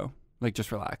it's zero. Like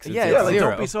just relax. It's Yeah, zero. Yeah, like, zero.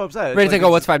 don't be so upset. Right, it's like,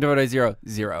 oh, what's 5 divided by 0?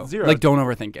 0. Zero. Like, don't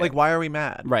overthink it. like, why are we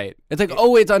mad? Right. It's like,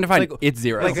 oh, it's undefined. like- It's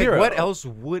 0. Like, Zero. what else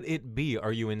would it be?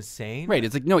 Are you insane? right.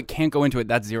 It's like, no, it can't go into it.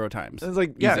 That's 0 times. And it's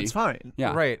like, yeah, Easy. it's fine.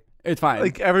 Yeah. Right. It's fine.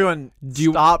 Like, everyone, Do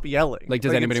you- stop yelling. Like, does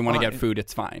Like, anybody it's want to get fine. food?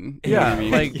 It's fine. You know Yeah, what I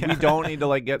mean? like, we don't need to,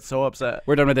 like, get so upset.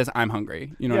 We're done with this. I'm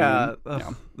hungry. You know what I mean?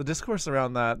 ugh, the discourse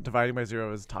around that dividing by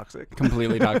zero is toxic.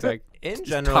 Completely toxic. In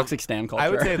general, Toxic stan culture. I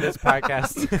would say this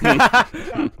podcast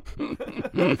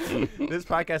this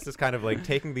podcast is kind of like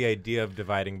taking the idea of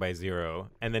dividing by zero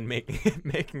and then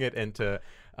making it into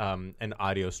an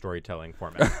audio storytelling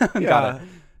format. Yeah.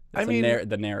 It's I mean,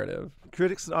 the narrative.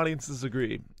 critics and audiences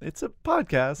agree. It's a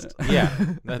podcast. Yeah,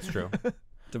 that's true.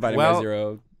 Dividing Well, by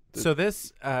 0. So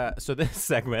this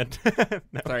segment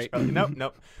no, Sorry. Charlie,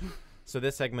 nope. So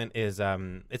this segment is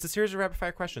it's a series of rapid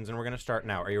fire questions, and we're gonna start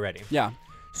now. Are you ready? Yeah.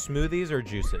 Smoothies or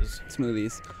juices?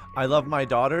 Smoothies. I love my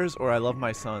daughters or I love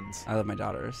my sons. I love my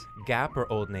daughters. Gap or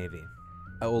Old Navy?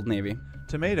 Old Navy.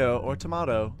 Tomato or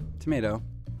tomato. Tomato.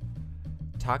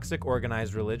 Toxic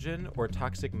organized religion or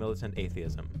toxic militant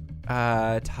atheism?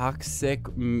 Toxic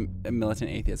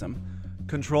militant atheism.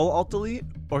 Control Alt Delete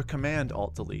or Command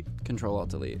Alt Delete. Control Alt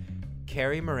Delete.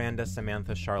 Carrie, Miranda,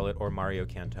 Samantha, Charlotte, or Mario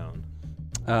Cantone?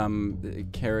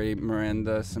 Carrie,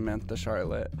 Miranda, Samantha,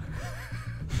 Charlotte.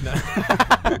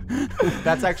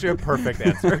 That's actually a perfect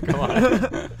answer. Come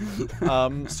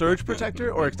on. Surge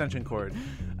protector or extension cord.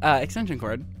 Extension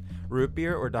cord. Root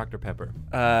beer or Dr. Pepper?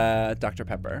 Dr.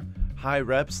 Pepper. High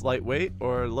reps lightweight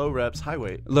or low reps high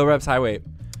weight. Low reps, high weight.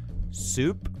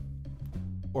 Soup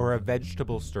or a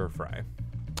vegetable stir fry?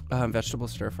 Vegetable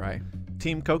stir fry.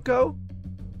 Team Coco.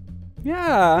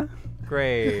 Yeah.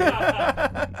 Great.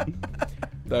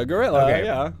 The gorilla. Okay.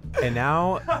 Yeah. And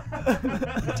now,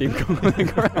 Team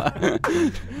gorilla.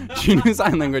 She knew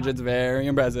sign language. It's very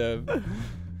impressive.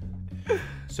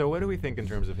 so what do we think in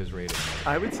terms of his rating?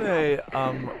 I would say,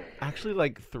 actually,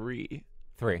 like 3.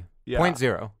 3. Yeah.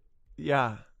 0.0.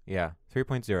 Yeah. Yeah,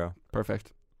 3.0.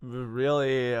 Perfect.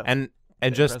 Really. And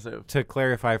just impressive. to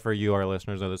clarify for you, our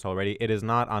listeners know this already, it is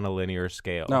not on a linear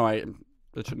scale. No, it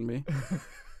shouldn't be.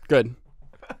 Good.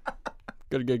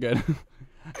 Good.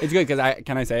 It's good because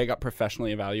can I say I got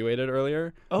professionally evaluated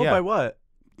earlier Oh, Yeah. by what?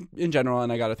 in general,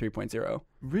 and I got a 3.0.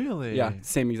 Really? Yeah,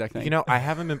 same exact thing. You know, I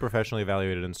haven't been professionally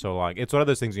evaluated in so long. It's one of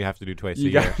those things you have to do twice a you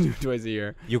year. got to do it twice a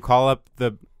year. You call up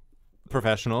the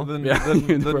professional. The, Yeah.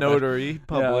 the notary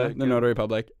public. Yeah, the notary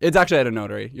public. It's actually at a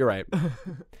notary. You're right.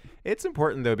 It's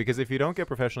important, though, because if you don't get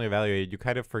professionally evaluated, you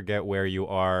kind of forget where you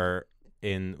are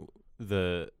in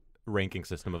the ranking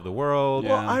system of the world.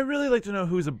 Yeah. Well, I really like to know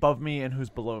who's above me and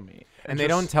who's below me. And they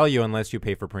don't tell you unless you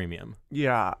pay for premium.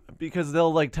 Yeah, because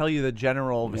they'll like tell you the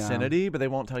general Yeah. vicinity, but they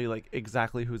won't tell you like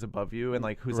exactly who's above you and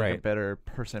like who's like a Right. better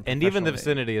person. And even the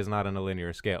professionally. vicinity is not on a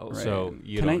linear scale, so Right.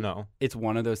 you Can don't I- know. It's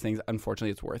one of those things.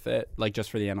 Unfortunately, it's worth it. Like just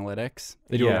for the analytics,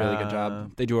 they do a really good Yeah.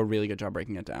 job. They do a really good job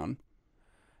breaking it down.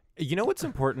 You know what's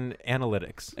important?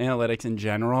 Analytics. Analytics in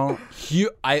general,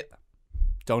 I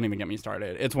don't even get me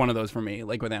started. It's one of those for me,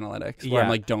 like with analytics, where Yeah. I'm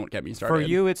like, don't get me started. For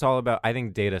you, it's all about, I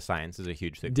think data science is a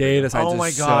huge thing. for data you. science. Oh my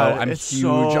is God, I'm it's huge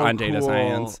so on data cool.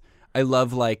 science. I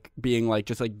love like being like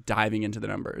just like diving into the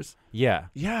numbers. Yeah.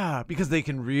 Yeah, because they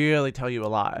can really tell you a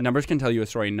lot, Numbers can tell you a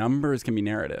story. Numbers can be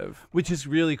narrative. which is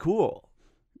really cool.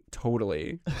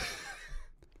 Totally.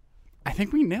 I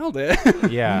think we nailed it.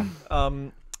 Yeah.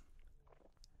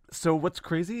 So what's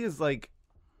crazy is like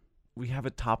we have a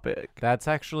topic, That's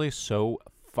actually so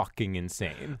fucking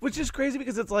insane. which is crazy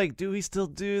because it's like, do we still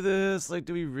do this? Like,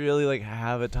 do we really like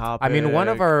have a topic? I mean, one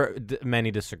of our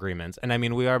many disagreements, and I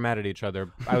mean, we are mad at each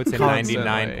other, I would say Constantly,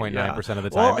 99.9% of the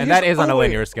time. Well, and here's- that is on a wait,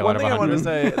 linear scale One out of thing I wanted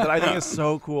 100. to say that I think is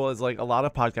so cool is like a lot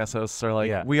of podcast hosts are like,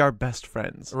 Yeah. we are best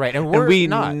friends. Right, and And we're we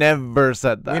not. never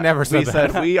said that. We never said we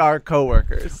that. said we are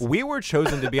coworkers. We were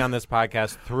chosen to be on this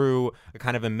podcast through a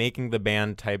kind of a Making the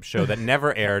Band type show that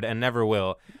never aired and never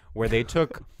will, where they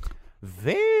took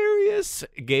various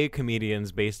gay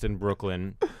comedians based in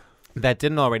Brooklyn that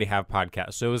didn't already have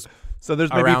podcasts. So it was So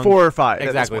there's maybe around- 4 or 5. at this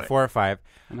exactly point. 4 or 5.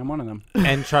 And I'm one of them.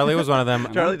 And Charlie was one of them.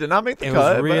 Charlie did not make the It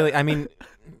cut. was really, but- I mean,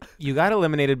 you got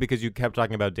eliminated because you kept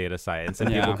talking about data science and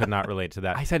Yeah. people could not relate to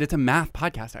that. I said it's a math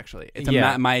podcast. Actually, it's a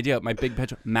Yeah. my idea, my big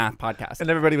pitch math podcast. and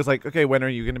everybody was like, okay, when are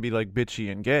you going to be like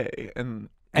bitchy and gay?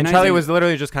 And I Charlie think- was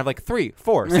literally just kind of like 3,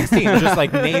 4, 16, just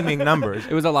like naming numbers.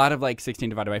 It was a lot of like 16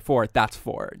 divided by 4. That's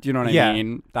 4. Do you know what Yeah. I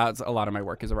mean? That's a lot of my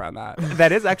work is around that.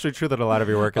 That is actually true that a lot of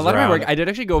your work is A lot around. of my work. I did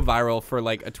actually go viral for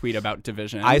like a tweet about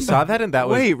division. I saw that and that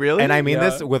was Wait, really? And I mean Yeah.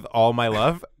 this with all my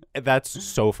love. That's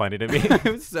so funny to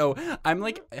me. So I'm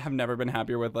like, have never been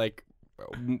happier with like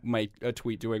my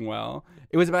tweet doing well.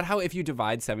 It was about how if you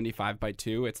divide 75 by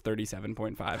 2, it's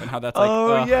 37.5, and how that's like.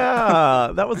 ugh.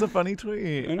 yeah. That was a funny I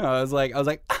tweet. know. I was like,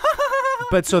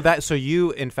 But so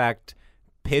you in fact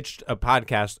pitched a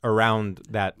podcast around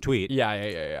that tweet,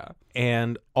 yeah.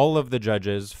 and all of the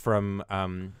judges from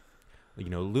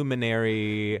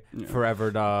Luminary,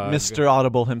 Forever Dog, Mr.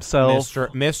 Audible himself.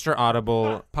 Mr.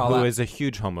 Audible, Paula. who is a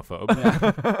huge homophobe.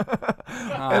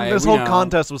 And this whole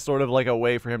contest was sort of like a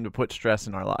way for him to put stress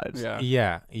in our lives.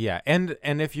 Yeah. Yeah. And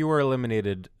if you were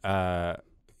eliminated,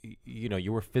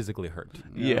 you were physically hurt.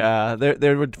 Yeah,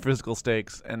 there were physical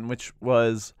stakes, and which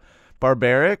was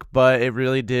barbaric, but it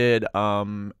really did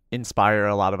inspire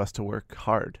a lot of us to work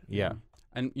hard. Yeah.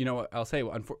 And you know what I'll say?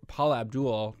 Paula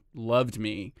Abdul loved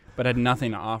me, but had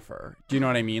nothing to offer. Do you know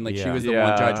what I mean? Like she Yeah. was the Yeah.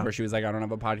 one judge where she was like, I don't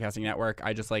have a podcasting network.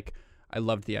 I just like, I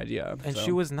loved the idea. And So-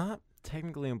 she was not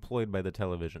technically employed by the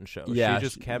television show. Yeah, she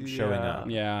just kept showing up.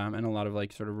 Yeah, and a lot of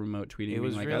like sort of remote tweeting. It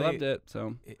was being like, really- I loved it.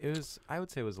 So It was, I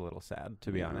would say, it was a little sad,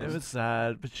 to be honest. It was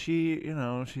sad, but she,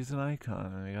 she's an icon,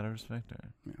 and we gotta respect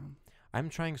her. yeah. I'm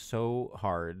trying so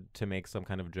hard to make some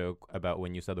kind of joke about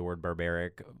when you said the word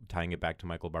barbaric, tying it back to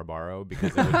Michael Barbaro,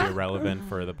 because it would be irrelevant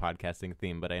for the podcasting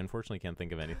theme, but I unfortunately can't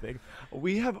think of anything.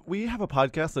 We have a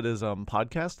podcast that is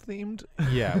podcast themed.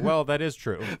 Yeah, well, that is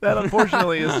true. That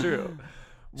unfortunately is true.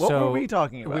 What So, were we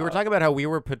talking about? We were talking about how we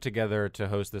were put together to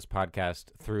host this podcast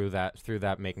through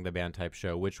that Making the Band type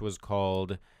show, which was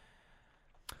called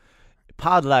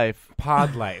Pod Life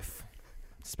Pod Life,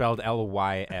 spelled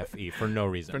Lyfe for no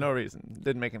reason. for no reason.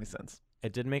 Didn't make any sense.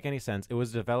 It didn't make any sense. It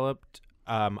was developed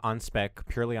on spec,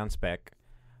 purely on spec,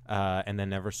 and then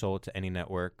never sold to any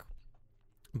network.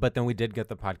 But then we did get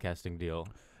the podcasting deal.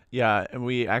 Yeah, and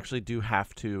we actually do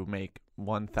have to make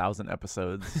 1,000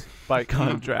 episodes by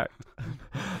contract,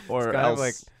 or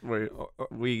else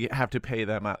we have to pay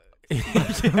them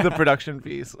the production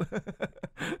fees.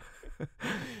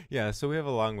 Yeah, so we have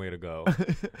a long way to go.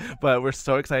 But we're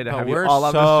so excited to have you we're all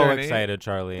on so this journey. excited,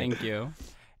 Charlie. Thank you.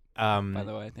 By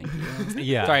the way, thank you.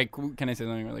 Yeah. Sorry, can I say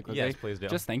something really quickly? Yes, please do.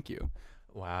 Just thank you.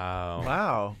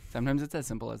 Wow. Sometimes it's as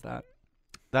simple as that.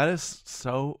 That is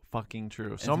so fucking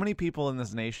true. So many people in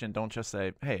this nation don't just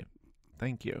say, "Hey,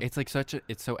 thank you." It's like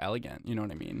it's so elegant. You know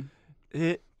what I mean?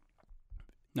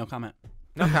 No comment.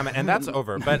 No comment, and that's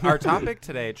over. But our topic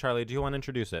today, Charlie, do you want to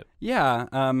introduce it? Yeah.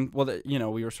 Well,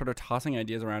 we were sort of tossing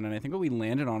ideas around, and I think what we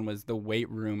landed on was the weight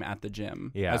room at the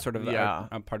gym. Yeah. As sort of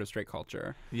a part of straight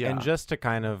culture. Yeah. And just to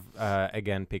kind of,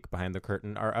 again, peek behind the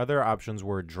curtain, our other options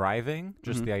were driving,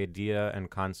 just the idea and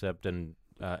concept and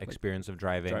experience of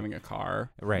driving a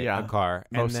car. Right, Yeah. a car.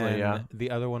 Mostly, and then yeah.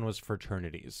 the other one was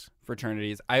fraternities.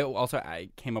 I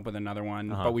came up with another one,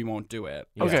 but we won't do it.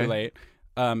 Yeah. It's Okay. too late.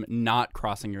 Not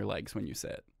crossing your legs when you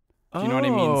sit. Do you know what I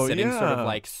mean? Sitting sort of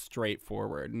like straight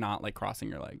forward, not like crossing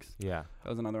your legs. Yeah. That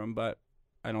was another one, but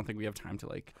I don't think we have time to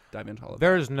like dive into all of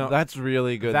There's no... That's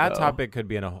really good. that though. topic could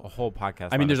be in a whole podcast.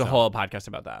 I mean, on there's a its own. whole podcast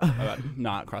about that, about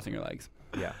not crossing your legs,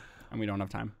 Yeah. and we don't have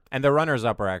time. And the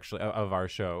runners-up are actually, of our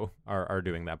show, are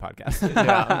doing that podcast.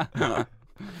 Yeah.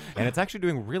 And it's actually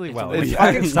doing really well. It's We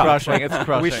fucking stopped. crushing. It's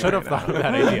crushing. We should have right thought of now.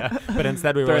 that idea. But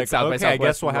instead we were Throw it like, South by okay, I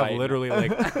guess Southwest we'll have right. literally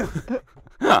like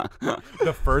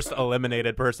the first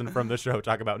eliminated person from the show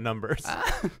talk about numbers.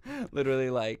 Literally,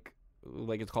 like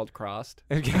it's called crossed.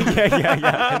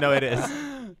 yeah. No, it is.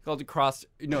 It's called crossed.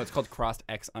 No, it's called crossed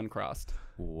X uncrossed.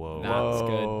 Whoa. That's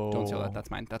good. Don't steal that.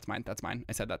 That's mine. That's mine. That's mine.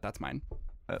 I said that. That's mine.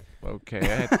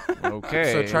 Okay.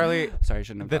 Okay. So Charlie, Sorry, I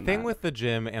shouldn't have the done thing that. with the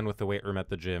gym and with the weight room at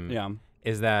the gym Yeah.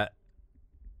 is that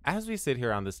as we sit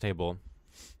here on this table,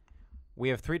 we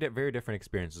have three very different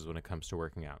experiences when it comes to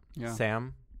working out. Yeah.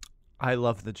 Sam? I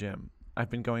love the gym. I've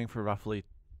been going for roughly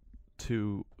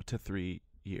 2 to 3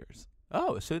 years.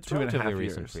 Oh, so it's 2.5 relatively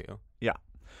recent years. for you. Yeah.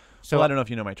 So Well, I don't know if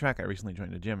you know my track. I recently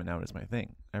joined a gym, and now it is my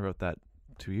thing. I wrote that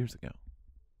 2 years ago.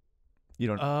 You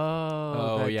don't.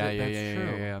 Oh, yeah. that's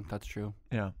true. Yeah. That's true.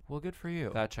 Yeah. Well, good for you.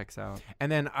 That checks out.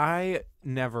 And then I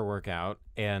never work out,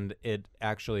 and it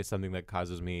actually is something that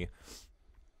causes me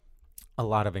a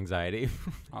lot of anxiety,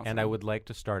 Awesome. and I would like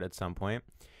to start at some point.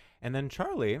 And then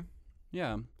Charlie,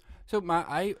 Yeah. So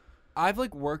I've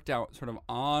like worked out sort of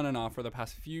on and off for the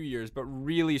past few years, but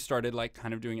really started like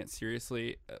kind of doing it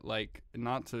seriously, like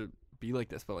not to be like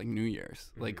this, but like New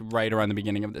Year's, like right around the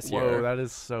beginning of this year. Whoa, that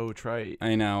is so trite.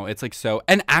 I know. It's like so.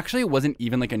 And actually, it wasn't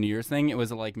even like a New Year's thing. It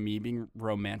was like me being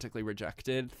romantically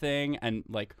rejected thing and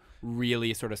like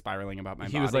really sort of spiraling about my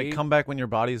body. He was like, "Come back when your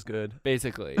body's good."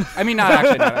 Basically. I mean, not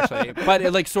actually. But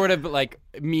it like sort of like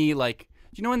me like,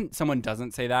 do you know when someone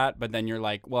doesn't say that, but then you're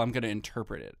like, well, I'm going to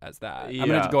interpret it as that. I'm going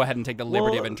Yeah. to go ahead and take the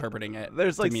liberty Well, of interpreting it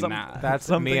there's, to like, mean some- that. that's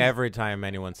Something- me every time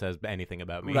anyone says anything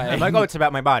about me. Right. I'm like, oh, it's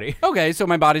about my body. Okay, so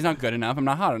my body's not good enough. I'm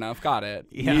not hot enough. Got it.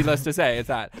 Yeah. Needless to say, it's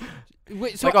that.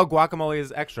 Wait, It's so like, oh, guacamole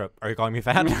is extra. Are you calling me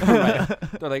fat?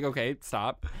 Right. They're like, okay,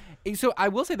 stop. So I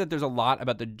will say that there's a lot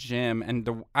about the gym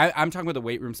and I'm talking about the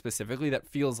weight room specifically that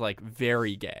feels like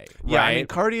very gay. Yeah, right? I mean,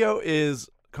 cardio is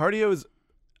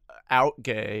out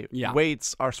gay. Yeah.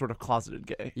 Weights are sort of closeted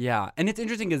gay. Yeah, and it's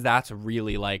interesting because that's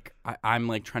really like I'm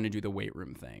like trying to do the weight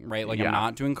room thing, right? Like Yeah. I'm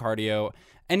not doing cardio,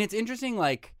 and it's interesting.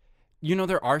 Like, you know,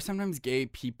 there are sometimes gay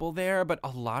people there, but a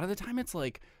lot of the time it's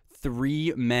like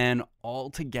 3 men all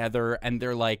together, and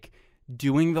they're like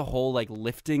doing the whole like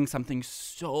lifting something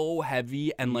so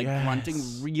heavy and like grunting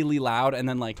Yes. really loud, and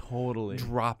then like Totally.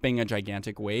 dropping a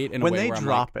gigantic weight. In When a way they where I'm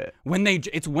drop like, it.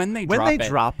 it's when they When drop they it.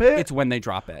 drop it? It's when they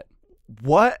drop it.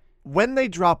 What? When they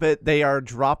drop it, they are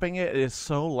dropping it. It is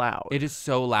so loud. It is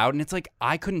so loud, and it's like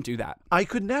I couldn't do that. I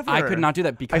could never. I could not do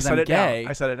that because set I'm it down. gay.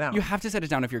 I set it down. You have to set it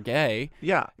down if you're gay.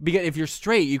 Yeah. Because if you're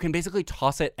straight, you can basically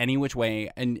toss it any which way,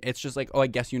 and it's just like, oh, I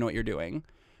guess you know what you're doing.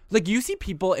 Like, you see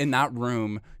people in that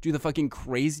room do the fucking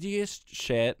craziest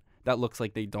shit that looks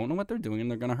like they don't know what they're doing and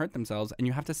they're gonna hurt themselves, and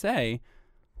you have to say,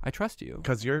 I trust you.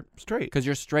 Because you're straight. Because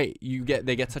you're straight.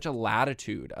 They get such a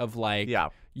latitude of like, Yeah.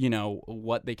 you know,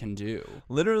 what they can do.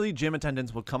 Literally, gym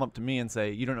attendants will come up to me and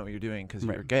say, "You don't know what you're doing because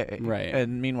you're Right. gay." Right.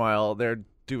 And meanwhile, they're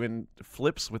doing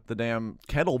flips with the damn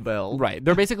kettlebell. Right.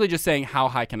 They're basically just saying, how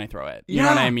high can I throw it? You know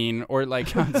what I mean? Or like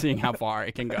seeing how far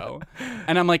it can go.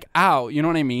 And I'm like, ow, you know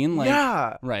what I mean? Like,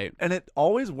 yeah. Right. And it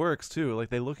always works too. Like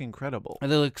they look incredible.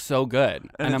 And they look so good.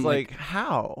 And it's I'm like,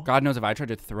 how? God knows if I tried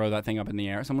to throw that thing up in the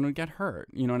air, someone would get hurt.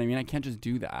 You know what I mean? I can't just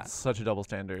do that. Such a double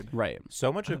standard. Right.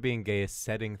 So much of being gay is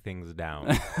setting things down.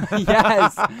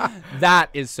 Yes. That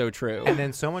is so true. And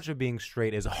then so much of being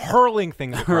straight is hurling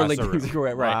things across the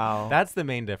room. Right. Wow. That's the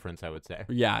main difference, I would say.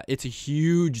 Yeah, it's a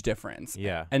huge difference.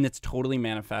 Yeah. And it's totally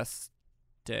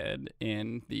manifested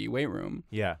in the weight room.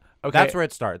 Yeah. Okay. That's where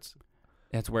it starts.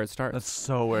 That's where it starts. That's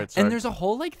so where it starts. And there's a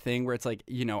whole like thing where it's like,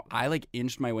 you know, I like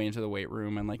inched my way into the weight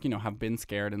room and like, you know, have been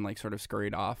scared and like sort of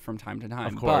scurried off from time to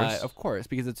time. Of course,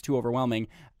 because it's too overwhelming.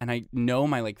 And I know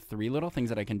my like 3 little things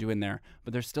that I can do in there,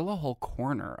 but there's still a whole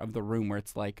corner of the room where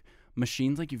it's like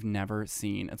machines like you've never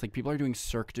seen. It's like people are doing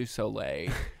Cirque du Soleil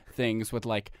things with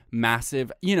like massive,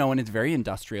 you know, and it's very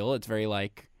industrial. It's very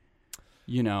like,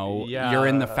 you know, you're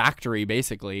in the factory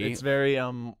basically. It's very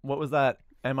what was that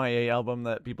MIA album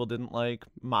that people didn't like?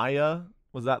 Maya?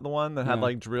 Was that the one that had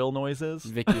like drill noises?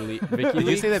 Vicky Did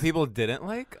you say that people didn't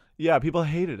like? Yeah, people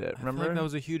hated it. Remember? I feel like that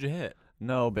was a huge hit.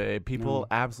 No, babe. People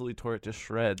absolutely tore it to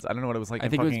shreds. I don't know what it was like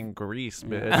in think it was- fucking Greece,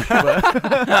 bitch. But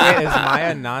Wait, is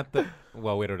Maya not the...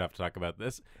 Well, we don't have to talk about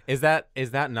this. Is that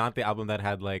not the album that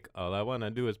had like, all I want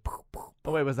to do is...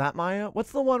 oh, wait, was that Maya?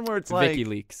 What's the one where it's like... Vicky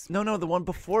Leaks. No, the one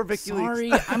before Vicky Leaks.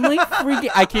 Sorry, I'm like freaking.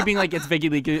 I keep being like it's Vicky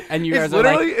Leaks, and you It's guys are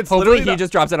like, literally- it's hopefully literally he not-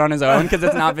 just drops it on his own because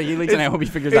it's not Vicky Leaks, and I hope he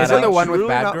figures that It's Is it out. the one with truly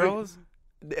Bad not Girls?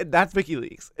 That's Vicky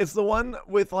Leaks. It's the one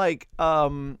with like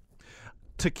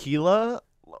tequila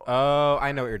Oh,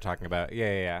 I know what you're talking about.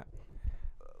 Yeah.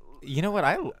 You know what?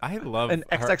 I love and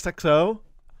her. XXXO.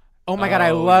 Oh my god,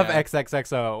 I love yeah.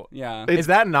 XXXO. Yeah. Is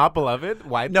that not beloved?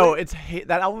 Why? No, it's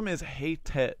that album is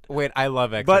hated. Wait, I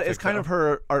love XXXO. But it's kind of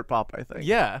her art pop, I think.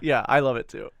 Yeah. Yeah, I love it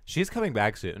too. She's coming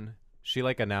back soon. She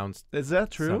like announced. Is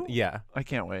that true? Yeah. I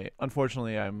can't wait.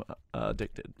 Unfortunately, I'm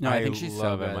addicted. No, I I think she's so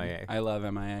love good. MIA. I love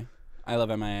MIA. I love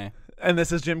MIA. And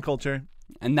this is gym culture.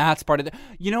 And that's part of the.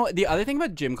 You know, the other thing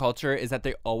about gym culture is that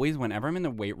they always, whenever I'm in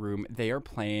the weight room, they are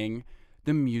playing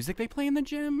the music they play in the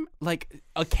gym. Like,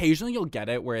 occasionally you'll get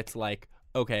it where it's like,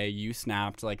 okay, you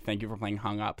snapped. Like, thank you for playing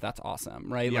Hung Up. That's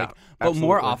awesome, right? Yeah, like, but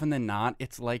more absolutely. often than not,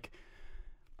 it's like.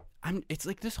 It's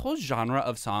like this whole genre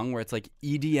of song where it's like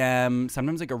EDM,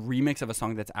 sometimes like a remix of a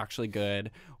song that's actually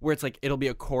good, where it's like it'll be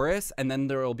a chorus and then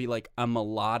there will be like a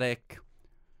melodic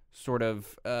sort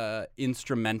of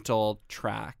instrumental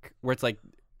track where it's like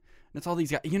it's all these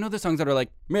guys, you know, the songs that are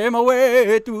like made my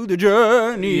way through the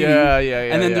journey, Yeah.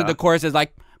 and then the chorus is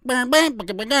like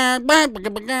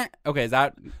okay,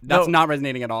 that's not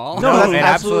resonating at all. No, that's it absolutely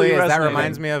absolutely is. That resonating.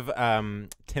 reminds me of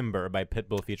Timber by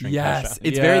Pitbull featuring Yes, Kesha.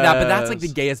 it's very that, but that's like the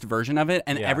Yes. gayest version of it,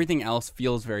 and Yeah. everything else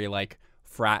feels very like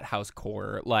frat house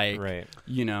core, like Right.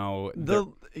 you know, the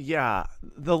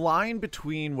line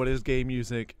between what is gay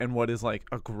music and what is like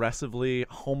aggressively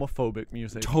homophobic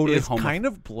music Totally is kind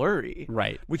of blurry,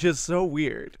 right. which is so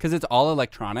weird. Because it's all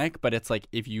electronic, but it's like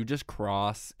if you just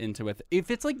cross into it,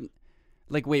 if it's like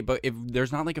wait, but if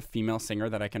there's not like a female singer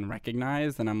that I can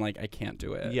recognize, then I'm like I can't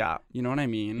do it. Yeah. You know what I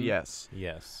mean? Yes.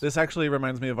 Yes. This actually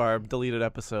reminds me of our deleted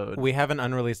episode. We have an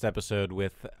unreleased episode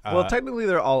with. Well, technically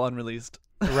they're all unreleased.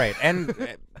 right, and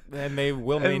they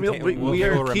will And maintain. we will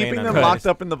are remain keeping them unreleased. locked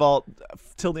up in the vault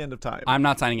till the end of time. I'm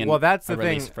not signing in. Well, that's a the thing.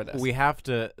 release for this. We have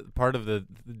to. Part of the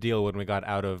deal when we got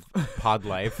out of Pod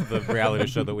Life, the reality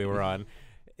show that we were on,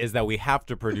 is that we have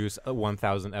to produce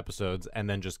 1,000 episodes and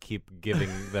then just keep giving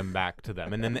them back to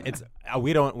them, and then it's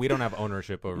we don't have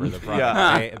ownership over the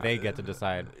product. Yeah. They get to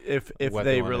decide if what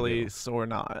they wanna do. release or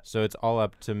not. So it's all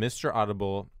up to Mr.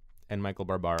 Audible and Michael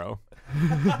Barbaro.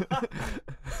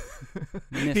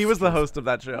 He was the host of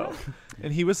that show,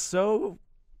 and he was so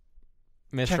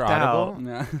Mr. Checked Audible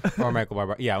Yeah. or Michael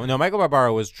Barbaro. Yeah, no, Michael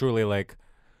Barbaro was truly like.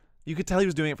 you could tell he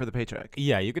was doing it for the paycheck.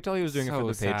 Yeah, you could tell he was doing it for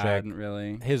the So paycheck. sad,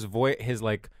 really. His voice, his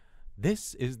like,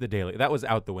 this is the Daily. That was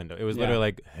out the window. It was Yeah. literally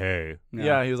like, hey.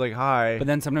 Yeah, he was like, "Hi." But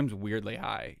then sometimes weirdly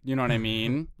high. You know what I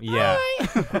mean? Yeah.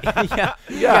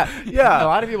 Yeah. A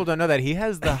lot of people don't know that he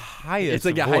has the highest It's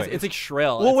like a voice. high, it's like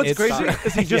shrill. Well, what's it's crazy not-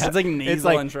 is he just- it's like nasal It's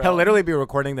like and shrill. he'll literally be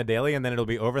recording the Daily and then it'll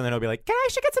be over and then he'll be like, can I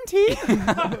actually get some tea?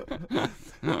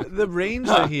 The range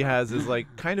that he has is like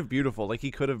kind of beautiful. Like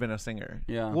he could have been a singer.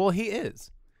 Yeah. Well, he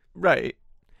is. Right.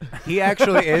 He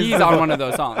actually is. He's on one of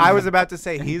those songs. I was about to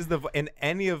say he's in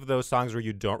any of those songs where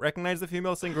you don't recognize the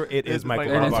female singer, it is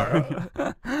Michael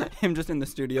Barbaro. him just in the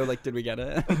studio. Like, did we get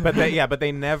it? But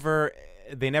they never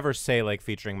say like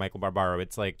featuring Michael Barbaro.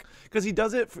 It's like Because he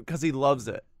does it because he loves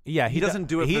it. Yeah, he doesn't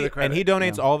do it for the credit. And he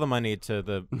donates all the money to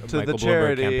the Michael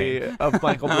charity Bloomberg campaign. of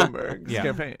Michael Bloomberg's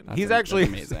campaign. He's actually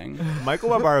amazing. Michael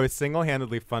Barbaro is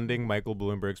single-handedly funding Michael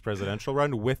Bloomberg's presidential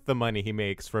run with the money he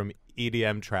makes from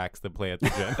EDM tracks that play at the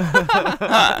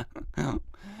gym.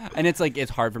 And it's like,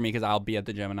 it's hard for me because I'll be at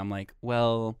the gym and I'm like,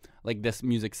 well, like this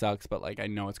music sucks, but like I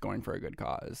know it's going for a good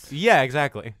cause. Yeah,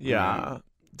 exactly. Yeah.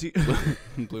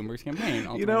 Bloomberg's campaign.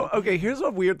 You know, okay, here's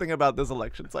a weird thing about this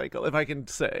election cycle, if I can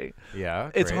say. Yeah.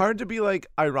 It's hard to be like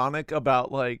ironic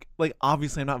about like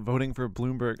obviously I'm not voting for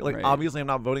Bloomberg. Like obviously I'm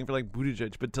not voting for like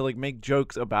Buttigieg, but to like make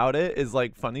jokes about it is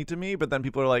like funny to me, but then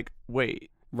people are like, wait.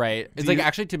 Right. It's like,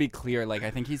 actually, to be clear, like, I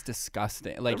think he's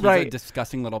disgusting. Like, he's a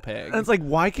disgusting little pig. And it's like,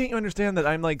 why can't you understand that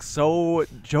I'm, like, so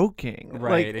joking?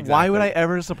 Right, like, exactly. Why would I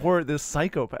ever support this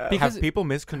psychopath? Because have people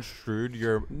misconstrued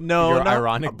your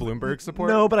ironic Bloomberg support?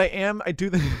 No, but I do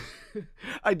think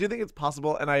it's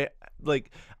possible, and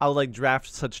I'll, like,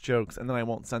 draft such jokes, and then I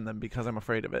won't send them because I'm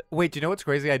afraid of it. Wait, do you know what's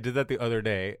crazy? I did that the other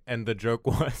day, and the joke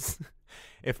was...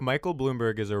 If Michael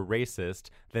Bloomberg is a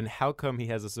racist, then how come he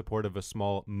has the support of a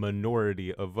small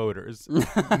minority of voters?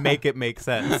 Make it make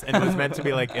sense. And it was meant to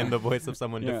be like in the voice of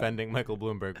someone defending Michael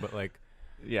Bloomberg, but like,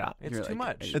 it's too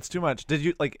much. It's too much. Did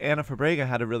you like Anna Fabrega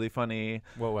had a really funny?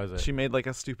 What was it? She made like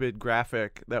a stupid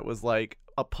graphic that was like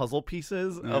a puzzle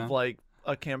pieces of like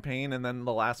a campaign, and then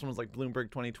the last one was like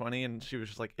Bloomberg 2020, and she was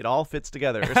just like, it all fits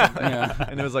together or something.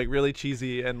 And it was like really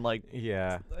cheesy and like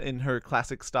in her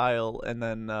classic style, and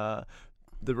then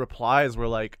the replies were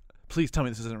like, please tell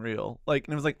me this isn't real. Like,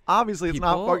 and it was like, obviously it's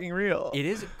not fucking real. It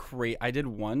is great. I did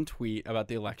one tweet about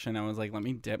the election. I was like, let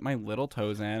me dip my little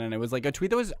toes in. And it was like a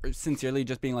tweet that was sincerely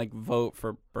just being like, vote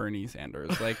for Bernie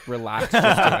Sanders. Like, relax. Just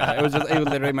do it. It was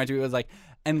literally my tweet was like,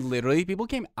 and literally people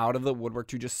came out of the woodwork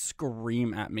to just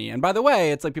scream at me. And by the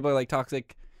way, it's like people are like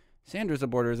toxic Sanders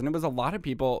supporters. And it was a lot of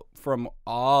people from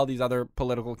all these other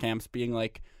political camps being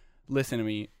like, listen to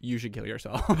me, you should kill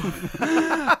yourself.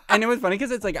 And it was funny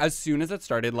because it's like, as soon as it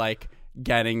started like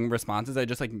getting responses, I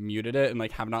just like muted it and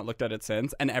like have not looked at it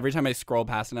since. And every time I scroll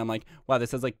past it, I'm like, wow,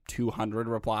 this has like 200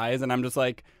 replies. And I'm just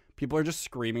like, people are just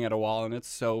screaming at a wall, and it's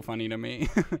so funny to me.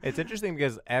 It's interesting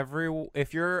because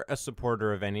if you're a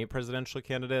supporter of any presidential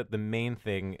candidate, the main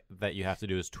thing that you have to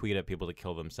do is tweet at people to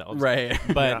kill themselves. Right.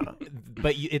 But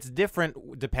it's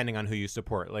different depending on who you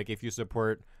support. Like if you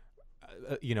support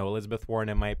Elizabeth Warren,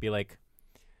 it might be like,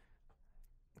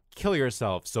 kill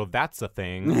yourself, so that's a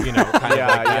thing, kind of like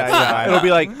that. It'll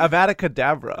be like Avada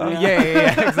Kedavra.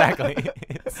 Yeah, exactly.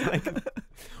 It's like,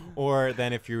 or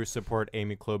then if you support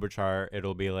Amy Klobuchar,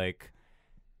 it'll be like,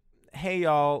 hey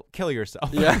y'all, kill yourself.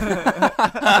 Yeah.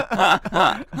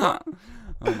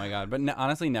 Oh my god. But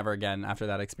honestly, never again after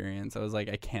that experience. I was like,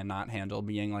 I cannot handle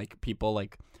being like people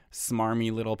like smarmy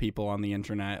little people on the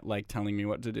internet like telling me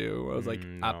what to do. I was like,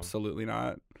 no. Absolutely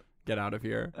not. Get out of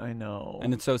here. I know.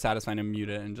 And it's so satisfying to mute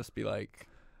it and just be like,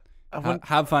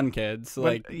 have fun, kids.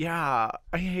 Like, I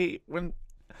hate when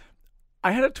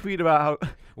I had a tweet about how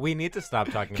we need to stop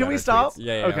talking. Can about we our stop? Tweets.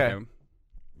 Yeah. Okay.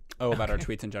 Oh, about our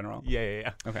tweets in general.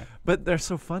 Yeah. Okay. But they're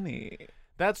so funny.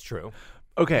 That's true.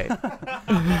 Okay.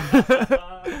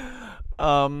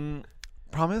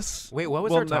 Promise. Wait, what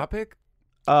was our topic?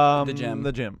 The gym.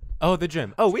 The gym. Oh, the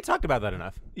gym. Oh, we talked about that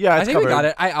enough. Yeah, I think we got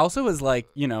it. I also was like,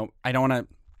 I don't want to.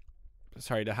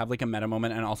 Sorry, to have like a meta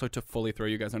moment and also to fully throw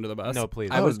you guys under the bus. No,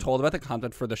 please. I was told about the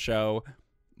content for the show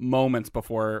moments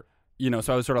before,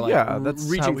 so I was sort of like that's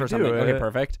reaching for something. Okay,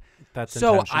 perfect. That's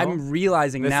so I'm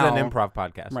realizing this now. This is an improv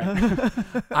podcast.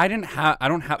 Right. I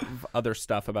don't have other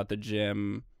stuff about the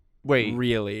gym. Wait,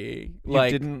 really? You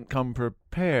didn't come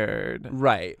prepared.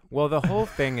 Right. Well, the whole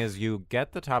thing is you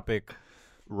get the topic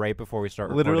right before we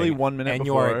start literally recording, 1 minute and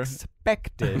before. You're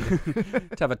expected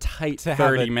to have a tight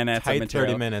 30 minutes of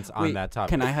material. 30 minutes on that topic.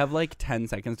 Can I have like 10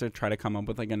 seconds to try to come up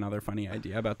with like another funny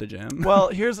idea about the gym? Well,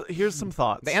 here's some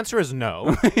thoughts. The answer is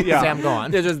no. Yeah. Sam, go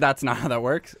on. That's not how that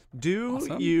works. Do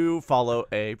you follow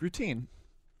a routine?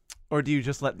 Or do you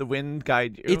just let the wind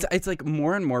guide you? It's like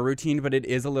more and more routine, but it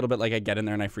is a little bit like I get in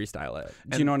there and I freestyle it.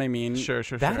 Do you know what I mean? Sure.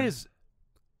 That is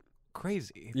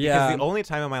crazy. Yeah. Because the only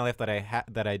time in my life that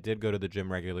I did go to the gym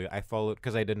regularly, I followed,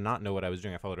 because I did not know what I was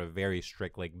doing. I followed a very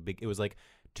strict it was like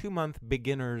 2-month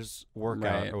beginner's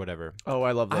workout or whatever. Oh,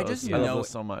 I love those. I just love know those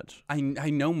so much. I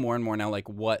know more and more now like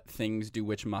what things do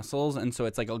which muscles, and so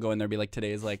it's like I'll go in there and be like,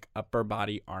 today is like upper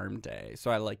body arm day,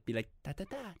 so I like be like da da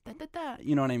da da da da.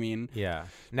 You know what I mean? Yeah.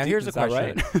 Now here's the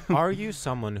question: right? Are you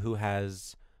someone who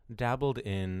has dabbled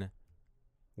in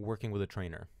working with a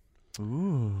trainer?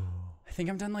 Ooh. I think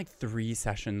I've done like 3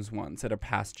 sessions once at a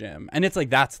past gym, and it's like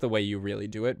that's the way you really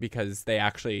do it because they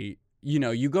actually you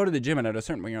know, you go to the gym and at a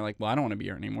certain point you're like, well, I don't want to be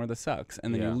here anymore. This sucks.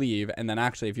 And then you leave. And then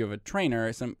actually, if you have a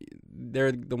trainer,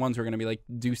 they're the ones who are going to be like,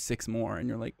 do 6 more. And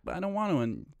you're like, but I don't want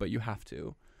to, but you have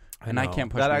to. And I can't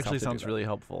push that. myself Actually to sounds do that. really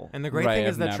helpful. And the great thing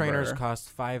is that trainers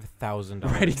cost $5,000.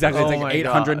 Right, exactly. It's like $800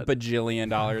 God. bajillion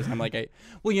dollars. I'm like,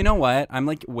 well, you know what? I'm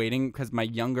like waiting because my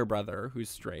younger brother, who's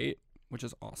straight, which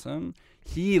is awesome,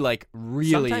 he like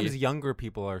really. Sometimes younger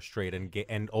people are straight and gay,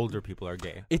 and older people are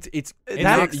gay. It's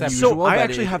That's not so usual, I but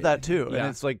actually have that too, yeah. and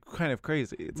it's like kind of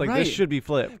crazy. It's like Right. this should be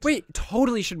flipped. Wait,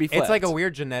 totally should be flipped. It's like a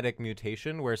weird genetic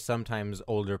mutation where sometimes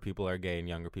older people are gay and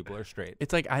younger people are straight.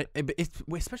 It's like it's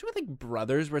especially with like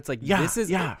brothers where it's like Yeah, this is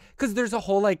yeah. because there's a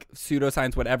whole like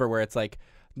pseudoscience whatever where it's like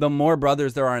the more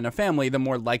brothers there are in a family, the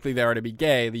more likely they are to be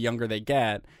gay, the younger they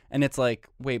get, and it's like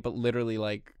wait, but literally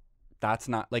like that's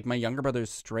not like my younger brother's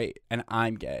straight and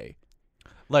I'm gay.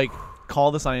 Like,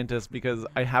 call the scientist because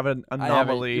I have an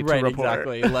anomaly to right, report.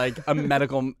 exactly. Like a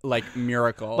medical like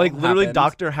miracle. Like literally,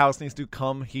 happened. Dr. House needs to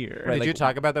come here. Right, Did like- you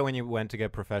talk about that when you went to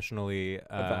get professionally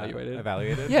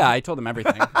evaluated? Yeah, I told them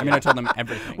everything. I mean, I told them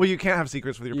everything. Well, you can't have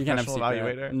secrets with your you can't have professional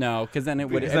secret. evaluator. No, because then it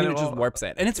would Because then it it just won't- warps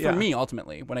it, and it's Yeah. for me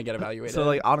ultimately when I get evaluated. So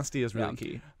like honesty is really Yeah.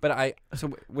 key. But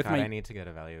with God, my I need to get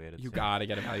evaluated. you soon. gotta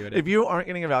get evaluated. If you aren't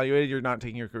getting evaluated, you're not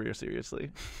taking your career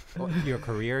seriously. Your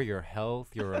career, your health,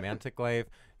 your romantic life,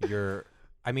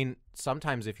 I mean,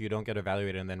 sometimes if you don't get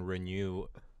evaluated and then renew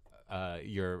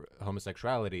your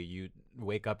homosexuality, you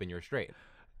wake up and you're straight.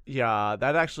 Yeah,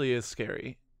 that actually is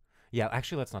scary. Yeah,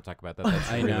 actually, let's not talk about that.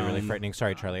 That's I really, know. really frightening.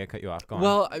 Sorry, Charlie, I cut you off. Go on.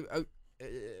 well,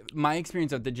 my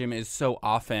experience at the gym is so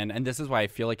often, and this is why I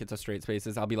feel like it's a straight space.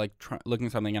 Is I'll be like looking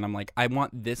at something, and I'm like, I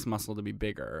want this muscle to be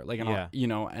bigger, like, and Yeah.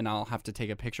 and I'll have to take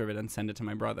a picture of it and send it to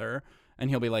my brother, and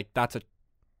he'll be like, that's a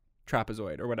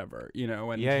trapezoid or whatever,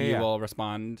 and he will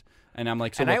respond, and I'm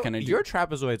like, so what can I do? Your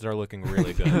trapezoids are looking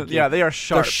really good. Yeah, they are They're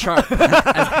sharp. sharp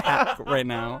as heck right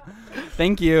now.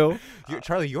 Thank you.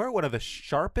 Charlie, you're one of the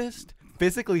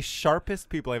physically sharpest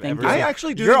people I've Thank ever you. I seen.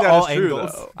 actually do You're think all that is true,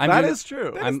 angles. though. I'm That doing- is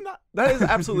true. I'm- That is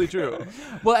absolutely true.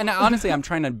 Well, and honestly, I'm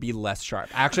trying to be less sharp.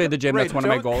 Actually, at the gym, Right, that's one of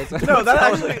my don't- goals. No, that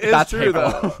actually is That's true, hateful.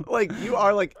 though. Like, you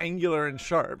are, like, angular and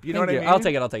sharp. You know what I mean? I'll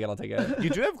take it. You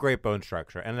do have great bone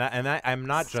structure, and I'm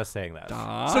not just saying that.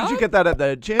 So did you get that at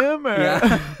the gym? Or?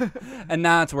 Yeah. And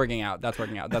that's working out. That's what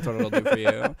it'll do for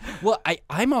you. Well,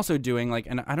 I'm also doing, like,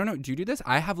 and I don't know, do you do this?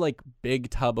 I have, like, big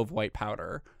tub of white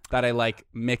powder that I, like,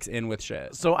 mix in with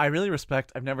shit. So I really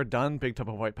respect. I've never done big tub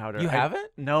of white powder. You haven't?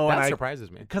 No, That and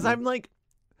surprises me. because I'm like,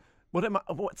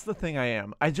 what's the thing I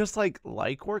am? I just like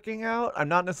working out. I'm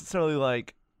not necessarily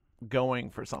like going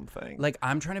for something. Like,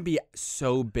 I'm trying to be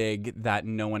so big that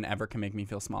no one ever can make me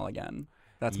feel small again.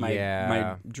 That's my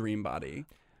Yeah. dream body.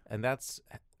 And that's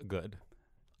good.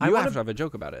 I wanna- actually have a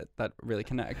joke about it that really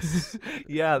connects.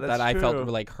 yeah, that's that I true. felt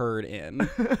like heard in.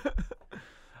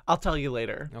 I'll tell you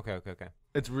later. Okay.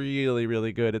 It's really,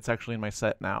 really good. It's actually in my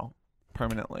set now,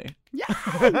 permanently.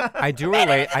 I do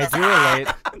relate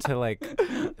to like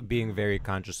being very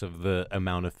conscious of the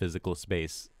amount of physical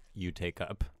space you take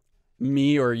up.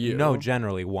 Me or you? No,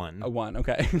 generally one. A one,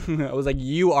 okay. I was like,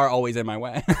 you are always in my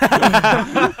way.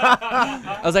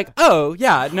 I was like, oh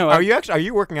yeah, no. Are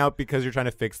you working out because you're trying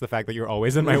to fix the fact that you're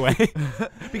always in my way?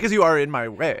 Because you are in my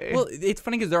way. Well, it's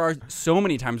funny because there are so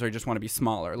many times where I just want to be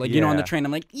smaller. Like, on the Yeah. train,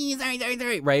 I'm like,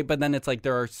 sorry, right? But then it's like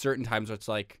there are certain times where it's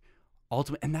like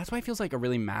ultimate, and that's why it feels like a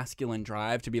really masculine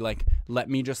drive to be like, let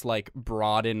me just like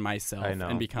broaden myself I know.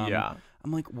 and become. Yeah.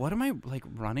 I'm like, what am I like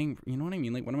running? You know what I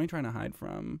mean? Like, what am I trying to hide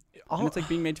from? And it's like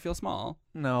being made to feel small.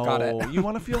 no, Got it. you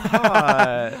want to feel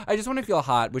hot. I just want to feel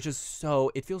hot, which is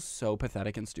it feels so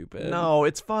pathetic and stupid. No,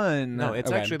 it's fun. No, it's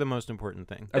Okay. actually the most important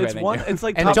thing. Okay, it's thank one. you. It's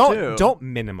like And top two. don't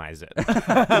minimize it.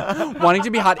 Wanting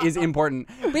to be hot is important,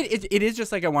 but it is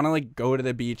just like I want to like go to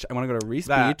the beach. I want to go to Reese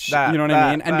Beach. You know what I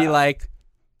mean? And be like,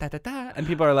 da da da, and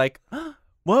people are like,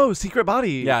 Whoa, secret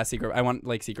body. yeah, secret. I want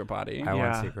like secret body. I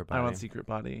want secret body. I want secret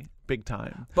body. Big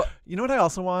time. But- you know what I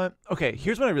also want? Okay,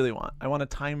 here's what I really want. I want a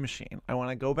time machine. I want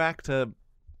to go back to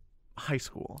high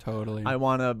school. Totally. I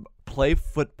want to play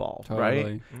football, right?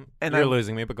 Totally. And You're I'm-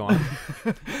 losing me, but go on.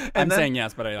 I'm then- saying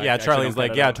yes, but I Yeah, actually Charlie's don't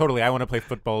like, get it yeah, at all. totally. I want to play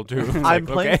football too. I'm Like,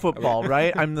 playing okay. football,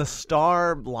 right? I'm the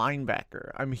star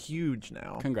linebacker. I'm huge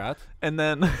now. Congrats. And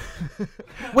then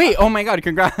Wait, oh my God,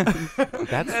 congrats.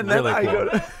 That's and really then I cool.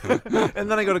 go to and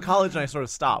then I go to college and I sort of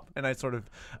stop and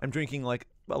I'm drinking like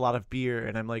a lot of beer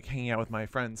and I'm like hanging out with my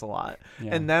friends a lot.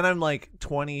 Yeah. And then I'm like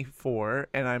 24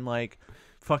 and I'm like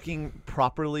fucking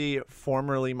properly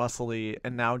formerly muscly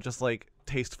and now just like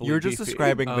tastefully You're just beefy.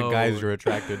 describing the guys Oh. you're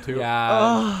attracted to.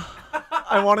 Yeah.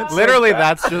 I want it Literally, so bad.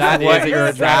 that's just That what is you're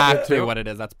attracted exactly to. what it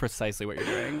is. That's precisely what you're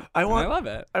doing. I And I love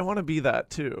it. I want to be that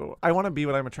too. I want to be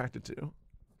what I'm attracted to.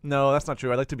 No, that's not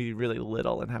true. I like to be really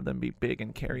little and have them be big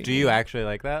and carry. Do me. you actually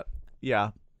like that?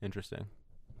 Yeah. Interesting.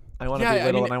 I want to be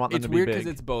little and I want them it's to be weird big.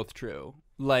 because it's both true.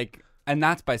 Like, and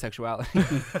that's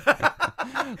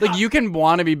bisexuality. Like, you can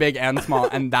want to be big and small,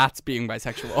 and that's being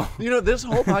bisexual. You know, this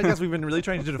whole podcast we've been really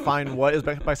trying to define what is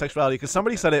bisexuality because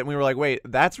somebody said it and we were like, wait,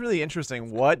 that's really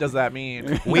interesting. What does that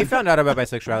mean? We found out about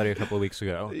bisexuality a couple of weeks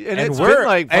ago, And it's been,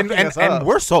 like, fucking us up. and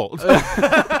we're sold.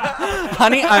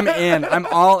 Honey, I'm in. I'm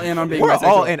all in on being We're bisexual.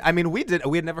 all in. I mean, we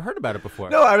had never heard about it before.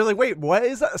 No, I was like, wait, what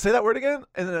is that? Say that word again.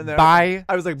 And then I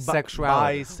was like,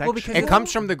 Bisexuality. bisexual. Well, because It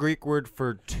comes from the Greek word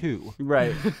for two.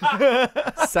 Right.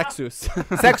 Sexus.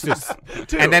 Sexus.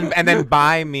 Two. And then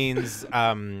bi means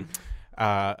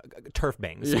turf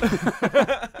bangs.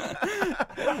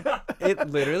 It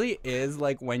literally is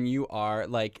like when you are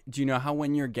like, do you know how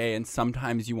when you're gay and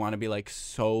sometimes you want to be like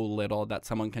so little that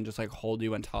someone can just like hold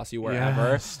you and toss you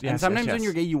wherever? Yes, and yes, sometimes yes, when yes.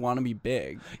 you're gay, you want to be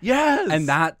big. Yes. And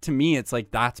that to me, it's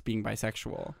like that's being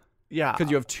bisexual yeah.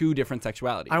 because you have two different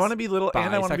sexualities. I want to be little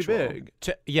and I want to be Bisexual. big.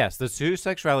 Yes, the two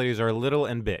sexualities are little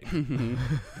and big.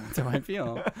 That's how I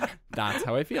feel. That's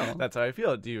how I feel. That's how I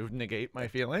feel. Do you negate my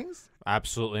feelings?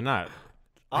 Absolutely not.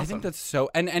 I think that's so.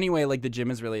 And anyway, like the gym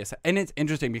is really and it's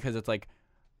interesting because it's like,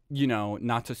 you know,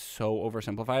 not to so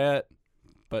oversimplify it,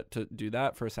 but to do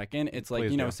that for a second, it's like,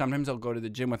 Please you know, do. sometimes I'll go to the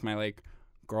gym with my like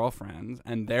girlfriends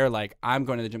and they're like, I'm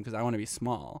going to the gym because I want to be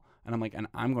small, and I'm like, and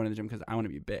I'm going to the gym because I want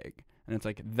to be big. And it's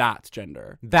like, that's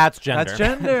gender. That's gender. That's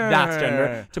gender. That's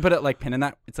gender. To put it like pin in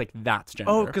that, it's like, that's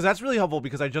gender. Oh, because that's really helpful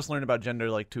because I just learned about gender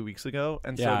like 2 weeks ago.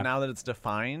 And Yeah. so now that it's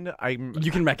defined,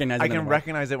 you can recognize it. I in a can way.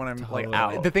 recognize it when I'm like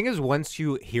out. The thing is, once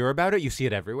you hear about it, you see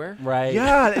it everywhere. Right.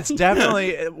 Yeah, it's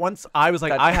definitely once I was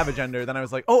like, I have a gender, then I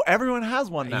was like, oh, everyone has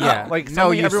one now. Yeah. Like No,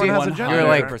 suddenly you everyone see has a 100%. gender. You're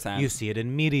like, 100%. you see it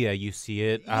in media, you see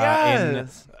it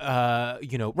Yes. in,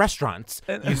 you know, restaurants.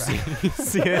 You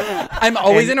see it. I'm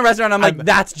always And in a restaurant. I'm like,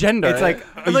 that's gender. It's like,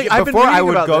 like, I've been before I reading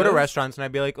would about go to this. restaurants and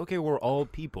I'd be like, okay, we're all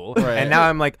people. Right. And now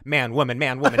I'm like, man, woman,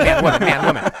 man, woman, man, woman, man,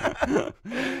 woman.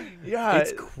 Yeah,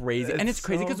 it's crazy. And it's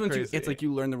crazy because so once crazy. it's like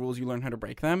you learn the rules, you learn how to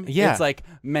break them. Yeah. It's like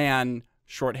man,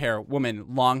 short hair, woman,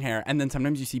 long hair, and then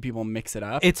sometimes you see people mix it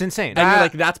up. It's insane. and you're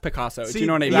like, that's Picasso. See, Do you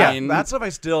know what I that- mean? That stuff I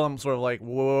still am sort of like,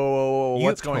 whoa,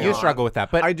 what's going on? You struggle with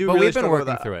that, but I do. But really we've been struggle with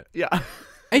working that. through it. Yeah,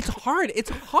 It's hard. It's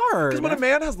hard. because when a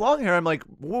man has long hair, I'm like,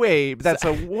 wait, that's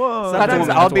a whoa. That's a Sometimes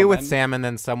woman, I'll that's a be with woman. Sam, and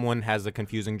then someone has a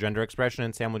confusing gender expression,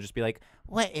 and Sam will just be like,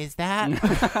 "What is that?"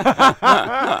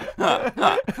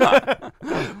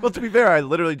 Well, to be fair, I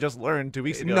literally just learned 2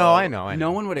 weeks ago. No, I know.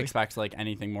 no one would expect like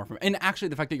anything more from. And actually,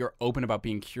 the fact that you're open about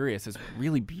being curious is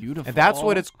really beautiful. And that's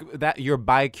what it's that you're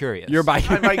bi-curious. You're bi.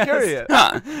 I'm bi-curious.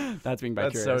 That's being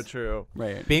That's bi-curious. so true.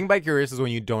 Right. Being bi-curious is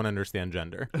when you don't understand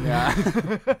gender. Yeah.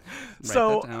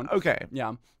 So that down. okay,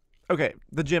 Yeah. okay,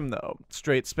 the gym though,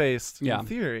 straight spaced. Yeah. In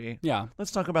theory. Yeah.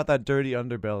 Let's talk about that dirty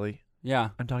underbelly. Yeah.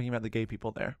 I'm talking about the gay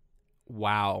people there.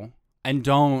 Wow. And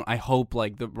I hope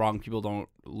like the wrong people don't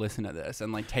listen to this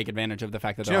and like take advantage of the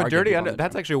fact that You there know, are gay dirty people in under. the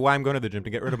That's gym. actually why I'm going to the gym, to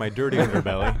get rid of my dirty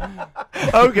underbelly.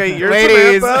 Okay, you're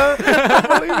Ladies.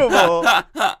 Samantha.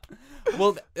 Unbelievable.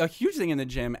 Well, a huge thing in the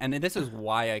gym, and this is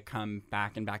why I come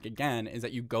back and back again, is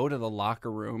that you go to the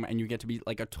locker room and you get to be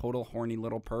like a total horny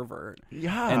little pervert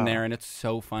Yeah. in there, and it's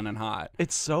so fun and hot.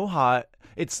 It's so hot.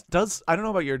 I don't know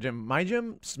about your gym. My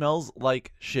gym smells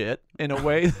like shit in a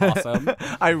way that Awesome.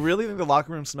 I really think the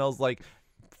locker room smells like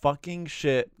fucking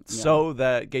shit so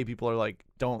that gay people are like,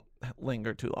 don't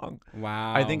linger too long.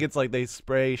 Wow. I think it's like they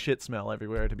spray shit smell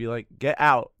everywhere to be like, get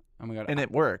out. Oh my god. And it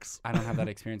works. I don't have that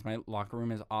experience. My locker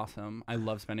room is awesome. I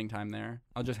love spending time there.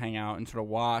 I'll just hang out and sort of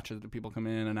watch as the people come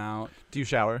in and out. Do you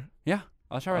shower? Yeah,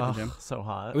 I'll shower at the gym. So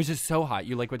hot. It was just so hot.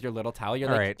 You like with your little towel.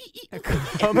 You're All like, right,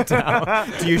 calm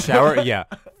down. Do you shower? Yeah.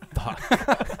 Fuck.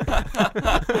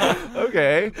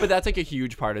 Okay. But that's like a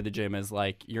huge part of the gym is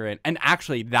like you're in, and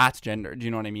actually that's gender. Do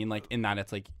you know what I mean? Like in that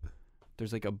it's like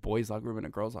there's like a boys locker room and a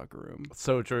girls locker room.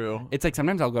 So true. It's like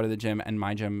sometimes I'll go to the gym and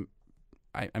my gym,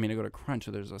 I mean I go to Crunch,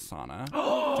 so there's a sauna.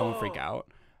 Don't freak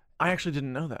out. I actually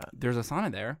didn't know that. There's a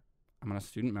sauna there. I'm on a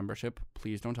student membership.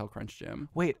 Please don't tell Crunch Gym.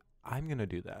 Wait, I'm gonna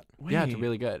do that. Yeah, it's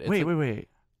really good. It's Wait, like- wait.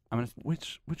 I'm gonna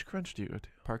Which crunch do you go to?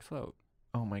 Park Slope.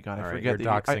 Oh my god, I All right, forget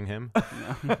you're that doxing him.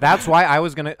 That's why I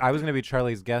was gonna be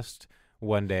Charlie's guest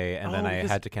one day, and then I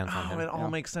had to cancel on him. It all Yeah.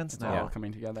 makes sense It's now. all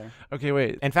coming together. Okay,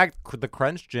 wait. In fact, the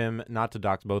Crunch Gym, not to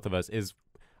dox both of us, is,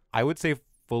 I would say,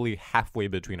 fully halfway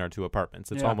between our two apartments.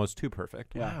 It's Yeah. almost too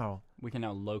perfect. Yeah. Wow. We can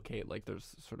now locate like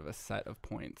there's sort of a set of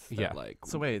points that Yeah. like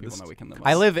So wait, people this- know we can live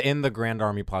I on. live in the Grand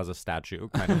Army Plaza statue,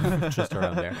 kind of just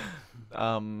around there.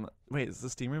 Wait, is the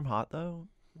steam room hot though?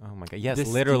 Oh my god! Yes, This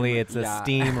literally, steam- it's a yeah.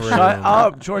 steam room. Shut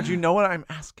up, George. You know what I'm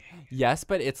asking. Yes,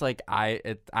 but it's like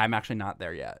I'm actually not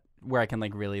there yet, where I can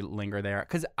like really linger there,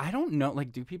 because I don't know.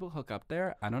 Like, do people hook up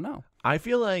there? I don't know. I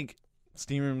feel like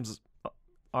steam rooms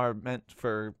are meant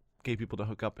for gay people to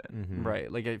hook up in. Mhm.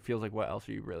 Right? Like, it feels like what else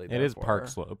are you really? It there is for? Park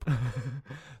Slope.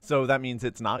 So that means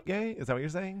it's not gay? Is that what you're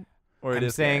saying? Or it I'm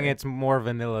is saying gay? it's more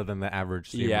vanilla than the average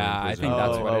steam room. Yeah, I think Oh,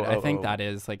 that's what I think oh. that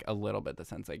is like a little bit the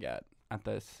sense I get at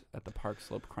the Park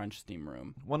Slope Crunch steam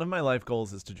room. One of my life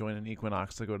goals is to join an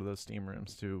Equinox to go to those steam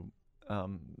rooms to,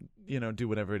 do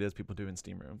whatever it is people do in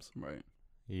steam rooms. Right.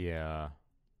 Yeah.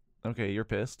 Okay, you're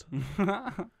pissed.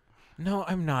 No,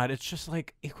 I'm not. It's just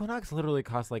like Equinox literally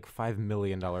costs like $5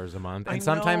 million a month, and I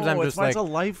sometimes know, I'm it's just why like, it's a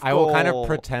life I will kind goal. of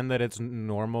pretend that it's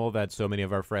normal that so many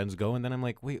of our friends go, and then I'm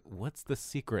like, wait, what's the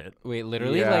secret? Wait,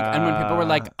 literally, like, and when people were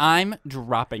like, Yeah. "I'm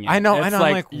dropping it," I know, it's I know, I'm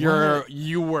Like, like,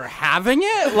 you what? were having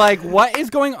it. Like, what is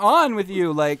going on with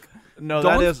you? Like, No,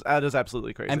 Don't- that is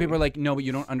absolutely crazy. and people are like, "No, but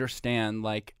you don't understand.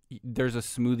 Like, there's a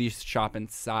smoothie shop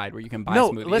inside where you can buy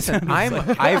No, smoothies." listen,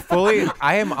 It's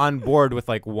I am on board with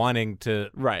like wanting to,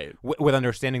 right. with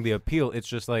understanding the appeal. It's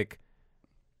just like,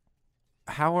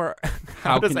 how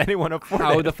does can- anyone afford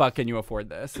How it? the fuck can you afford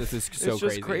this? This is so it's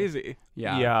just crazy. crazy.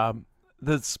 Yeah. Yeah.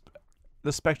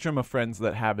 The spectrum of friends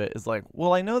that have it is like,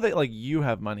 well, I know that like you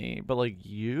have money, but like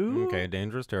you. Okay,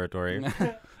 dangerous territory.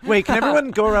 Wait, can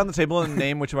everyone go around the table and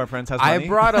name which of our friends has money? I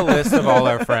brought a list of all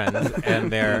our friends,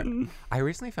 and I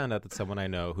recently found out that someone I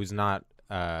know who's not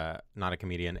a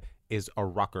comedian is a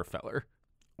Rockefeller,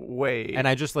 Wait. and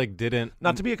I just like didn't.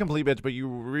 Not to be a complete bitch, but you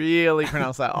really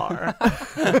pronounce that R.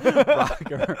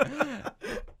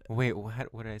 Wait,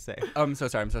 what did I say? I'm so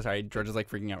sorry. George is like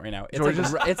freaking out right now. It's George like,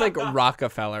 is- it's like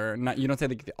Rockefeller. You don't say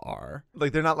like the R.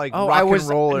 Like they're not like Oh, rock I was and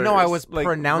rollers. no, I was like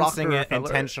pronouncing it Rockefeller.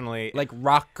 intentionally, Like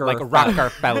rocker. like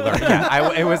Rockefeller.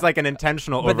 Yeah, it was like an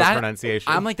intentional But that- overpronunciation.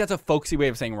 I'm like, that's a folksy way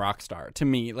of saying rock star. To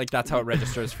me, like, that's how it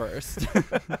registers first.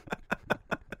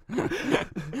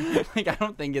 Like, I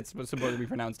don't think it's supposed to be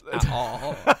pronounced at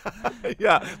all.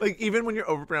 Yeah, like even when you're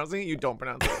overpronouncing it, you don't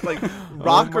pronounce it. Like Oh my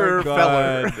Rockefeller.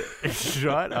 God.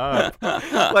 Shut up.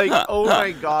 Like, oh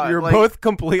my god. You're like, both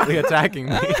completely attacking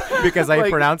me because I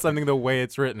Like- pronounce something the way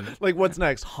it's written. Like what's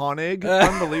next? Honig?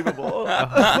 Unbelievable.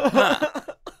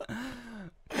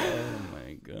 Oh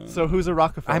my god. So who's a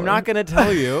Rockefeller? I'm not going to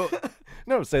tell you.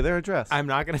 No, say their address. I'm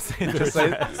not going to say their just say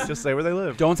address. just say where they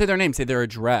live. Don't say their name. Say their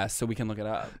address so we can look it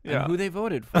up. Yeah. And who they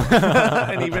voted for.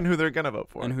 And even who they're gonna vote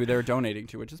for. And who they're donating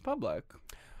to, which is public.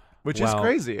 Which is Well-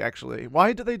 crazy, actually.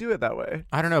 Why do they do it that way?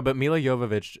 I don't know, but Mila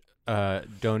Jovovich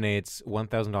donates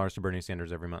 $1,000 to Bernie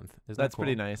Sanders every month. Isn't that That's cool?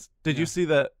 pretty nice. Did Yeah. you see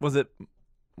that? Was it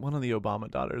one of the Obama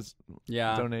daughters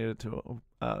Yeah. donated to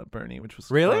Bernie, which was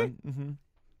Really? Mm-hmm.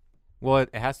 Well,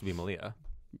 it has to be Malia.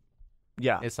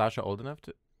 Yeah. Is Sasha old enough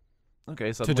to?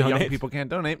 Okay, so to young donate? people can't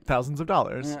donate thousands of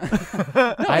dollars. No,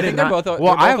 I think did they're not. both o-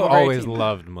 Well, they're I've both over always 18.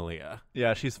 loved Malia.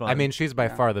 Yeah, she's fun. I mean, she's by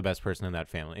Yeah. far the best person in that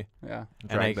family. Yeah.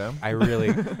 Drag and them. I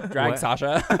really Drag What?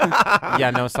 Sasha.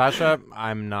 Yeah, no, Sasha,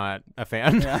 I'm not a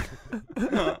fan. Yeah.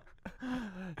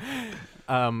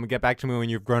 Get back to me when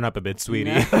you've grown up a bit,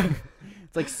 sweetie.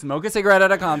 It's like smoke a cigarette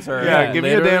at a concert. yeah, give me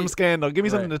a Literally- damn scandal. Give me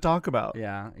something Right. to talk about.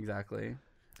 Yeah, exactly.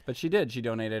 But she did. She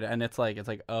donated, and it's like,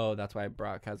 oh, that's why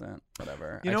Brock hasn't.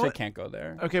 Whatever. You know Actually, what? can't go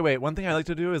there. Okay, wait. One thing I like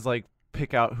to do is like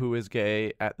pick out who is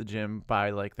gay at the gym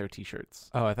by like their t-shirts.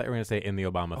 Oh, I thought you were going to say in the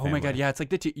Obama family. Oh my god, yeah, it's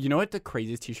like you know what the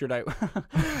craziest t-shirt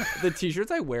the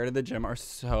t-shirts I wear to the gym are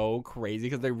so crazy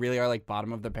because they really are like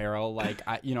bottom of the barrel. Like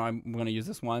I'm gonna use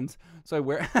this once, so I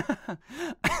wear.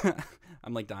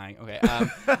 I'm like dying. Okay,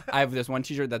 I have this one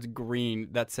t-shirt that's green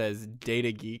that says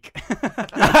 "Data Geek,"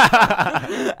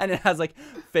 and it has like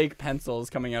fake pencils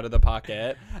coming out of the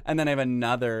pocket, and then I have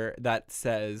another that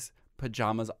says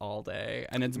pajamas all day,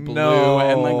 and it's blue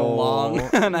and like long.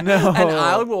 and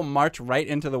I will march right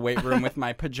into the weight room with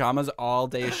my pajamas all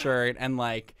day shirt and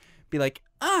like be like,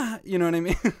 you know what I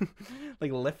mean?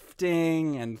 Like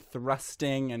lifting and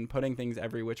thrusting and putting things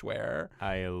every which where.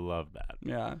 I love that.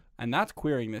 Yeah, and that's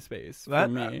queering the space for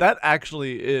That me. that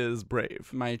actually is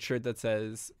brave. My shirt that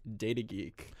says Data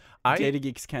Geek. I- Data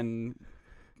Geeks can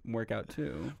work out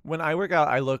too. When I work out,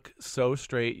 I look so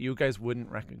straight. You guys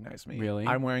wouldn't recognize me. Really?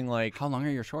 I'm wearing like How long are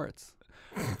your shorts?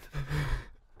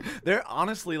 they're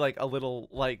honestly like a little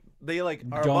like they like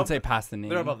are Don't above, say past the knee.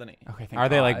 they're above the knee. Okay, thank Are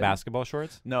they like God. basketball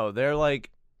shorts? No, they're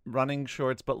like running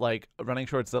shorts, but like running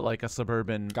shorts that like a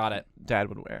suburban Got it. dad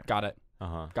would wear. Got it.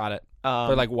 Uh-huh. Got it.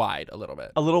 They're like wide a little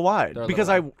bit. a little wide They're a because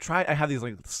little I have these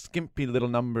like skimpy little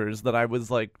numbers that I was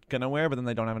like gonna wear, but then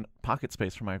they don't have a pocket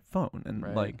space for my phone, and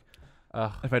Right. like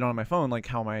if I don't have my phone, like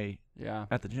how am I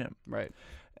at the gym? Right.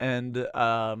 And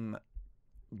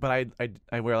but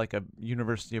I wear like a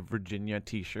University of Virginia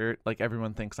t-shirt. Like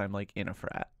everyone thinks I'm like in a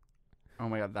frat. Oh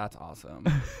my God, that's awesome.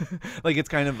 Like it's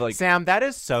kind of like Sam, that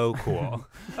is so cool.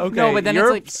 Okay, no, but then you're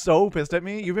it's like so pissed at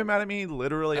me. You've been mad at me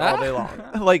literally all day long.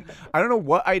 Like I don't know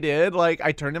what I did. Like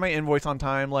I turned in my invoice on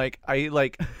time. Like I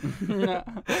like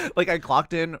I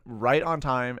clocked in right on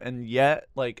time, and yet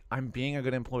like I'm being a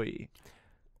good employee.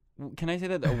 Can I say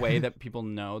that a way that people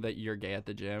know that you're gay at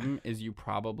the gym is you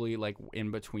probably, like, in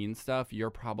between stuff,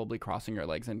 you're probably crossing your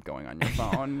legs and going on your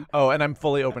phone. Oh, and I'm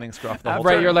fully opening Scruff the whole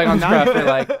right, time. you're like on Scruff. You're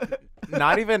like,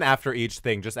 not even after each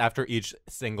thing, just after each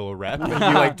single rep. You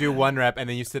like do one rep and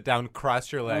then you sit down,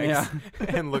 cross your legs,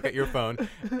 and look at your phone.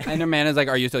 And Amanda's like,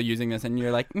 "Are you still using this?" And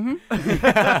you're like,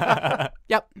 "Mm-hmm."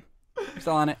 Yep,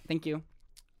 still on it. Thank you.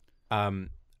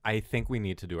 I think we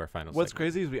need to do our final. What's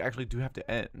segment. crazy is we actually do have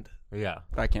to end. Yeah,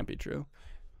 that can't be true.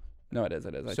 No, it is.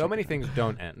 It is. So many things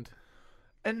don't end,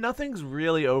 and nothing's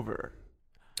really over.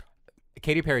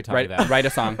 Katy Perry taught me that. Write a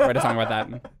song. Write a song about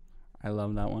that. I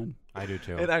love that one. I do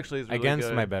too. It actually is really against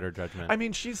good. my better judgment. I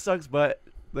mean, she sucks, but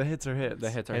the hits are hits. The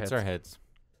hits are hits. Are hits.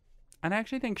 And I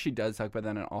actually think she does suck, but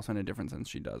then also in a different sense,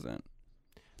 she doesn't.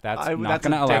 That's not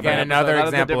going to elaborate. Again, another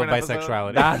example of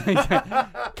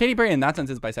bisexuality. Katy Perry, in that sense,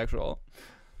 is bisexual.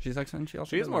 She sucks, and she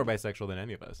also. She's more bisexual than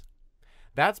any of us.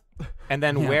 And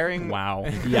then wearing. Wow.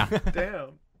 Yeah.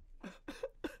 Damn.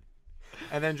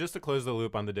 And then just to close the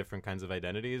loop on the different kinds of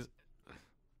identities,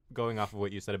 going off of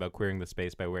what you said about queering the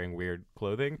space by wearing weird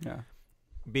clothing. Yeah.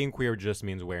 Being queer just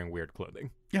means wearing weird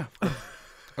clothing. Yeah.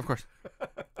 Of course.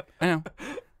 I know.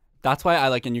 That's why I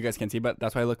like, and you guys can't see, but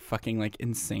that's why I look fucking like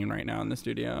insane right now in the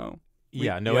studio.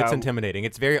 It's intimidating.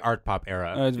 It's very art pop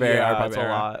era. It's very art pop era. A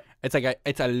lot. It's like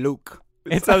it's a Luke.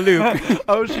 It's a Luke.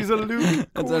 Oh, she's a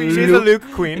Luke queen. She's a Luke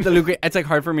queen. It's a Luke. It's like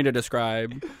hard for me to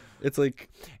describe. It's like,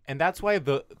 and that's why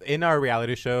in our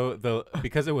reality show,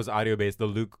 because it was audio based, the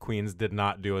Luke queens did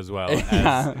not do as well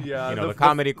as the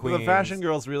comedy queens. The fashion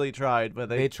girls really tried, but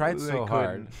they tried so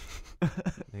hard.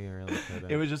 They really couldn't.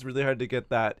 It was just really hard to get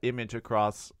that image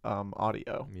across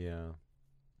audio. Yeah,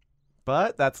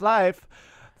 but that's life.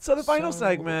 So the final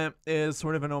segment is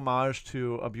sort of an homage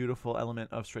to a beautiful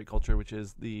element of straight culture, which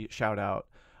is the shout out.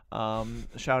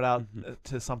 Shout out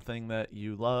to something that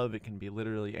you love. It can be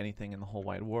literally anything in the whole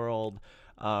wide world.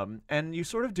 And you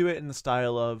sort of do it in the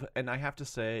style of, and I have to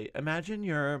say, imagine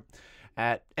you're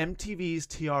at MTV's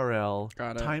TRL,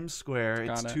 Times Square.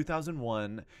 It's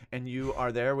 2001, and you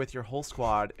are there with your whole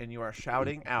squad, and you are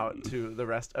shouting out to the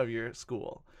rest of your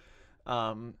school.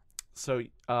 So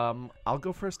I'll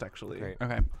go first, actually. Great.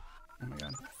 Okay. Oh my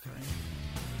God. Sorry.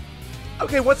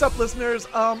 Okay, what's up, listeners?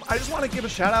 I just want to give a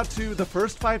shout out to the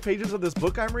first 5 pages of this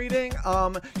book I'm reading.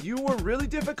 You were really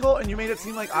difficult, and you made it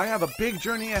seem like I have a big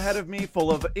journey ahead of me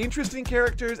full of interesting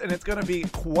characters, and it's going to be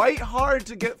quite hard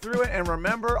to get through it and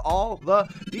remember all the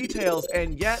details,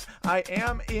 and yet I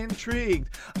am intrigued.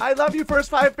 I love you, first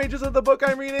 5 pages of the book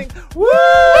I'm reading. Woo!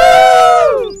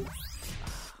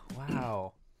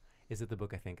 Wow. Is it the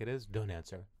book I think it is? Don't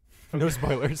answer. No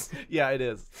spoilers. Yeah, it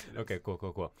is. Okay,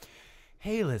 cool.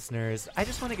 Hey listeners, I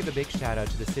just want to give a big shout out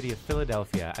to the city of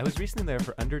Philadelphia. I was recently there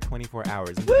for under 24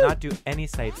 hours and did not do any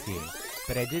sightseeing,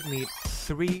 but I did meet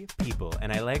 3 people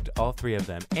and I liked all 3 of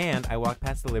them, and I walked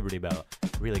past the Liberty Bell.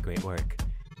 Really great work.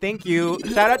 Thank you.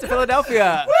 Shout out to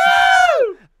Philadelphia.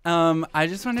 Woo! I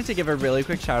just wanted to give a really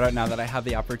quick shout out now that I have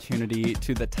the opportunity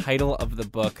to the title of the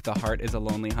book, The Heart is a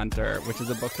Lonely Hunter, which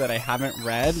is a book that I haven't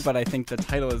read, but I think the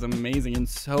title is amazing and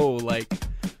so like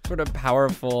sort of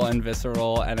powerful and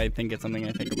visceral, and I think it's something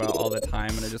I think about all the time,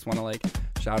 and I just want to like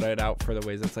shout it out for the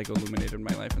ways it's like illuminated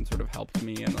my life and sort of helped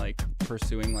me in like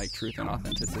pursuing like truth and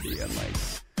authenticity and like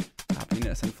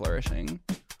happiness and flourishing.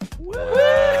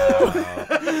 Wow.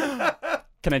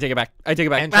 Can I take it back? I take it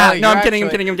back. Charlie, No, I'm kidding.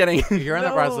 You're in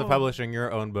the process of publishing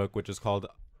your own book, which is called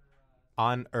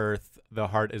On Earth, The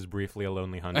Heart is Briefly a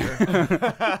Lonely Hunter.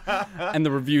 And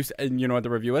the reviews, and you know what the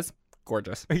review was?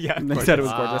 Gorgeous. Yeah, they said it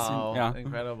was gorgeous. Wow, yeah,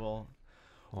 incredible.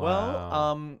 Wow.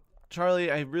 Well,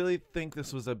 Charlie, I really think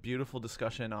this was a beautiful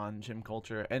discussion on gym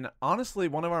culture, and honestly,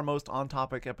 one of our most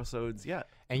on-topic episodes yet.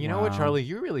 And you know what, Charlie?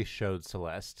 You really showed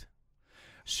Celeste.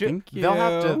 Thank you. They'll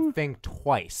have to think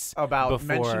twice about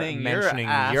before mentioning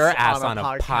your ass on a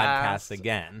podcast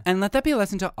again. And let that be a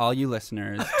lesson to all you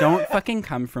listeners. Don't fucking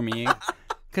come for me,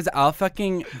 because I'll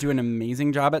fucking do an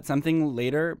amazing job at something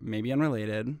later, maybe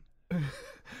unrelated.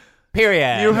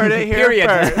 Period. You heard it here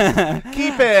first.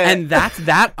 Keep it. And that's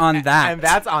that on that. And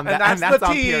that's on that. And that's the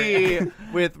on tea period.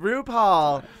 with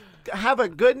RuPaul. Have a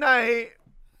good night.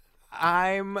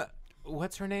 I'm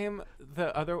what's her name?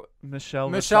 The other Michelle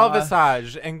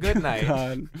Visage. And good night.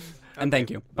 And thank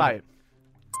you. Bye.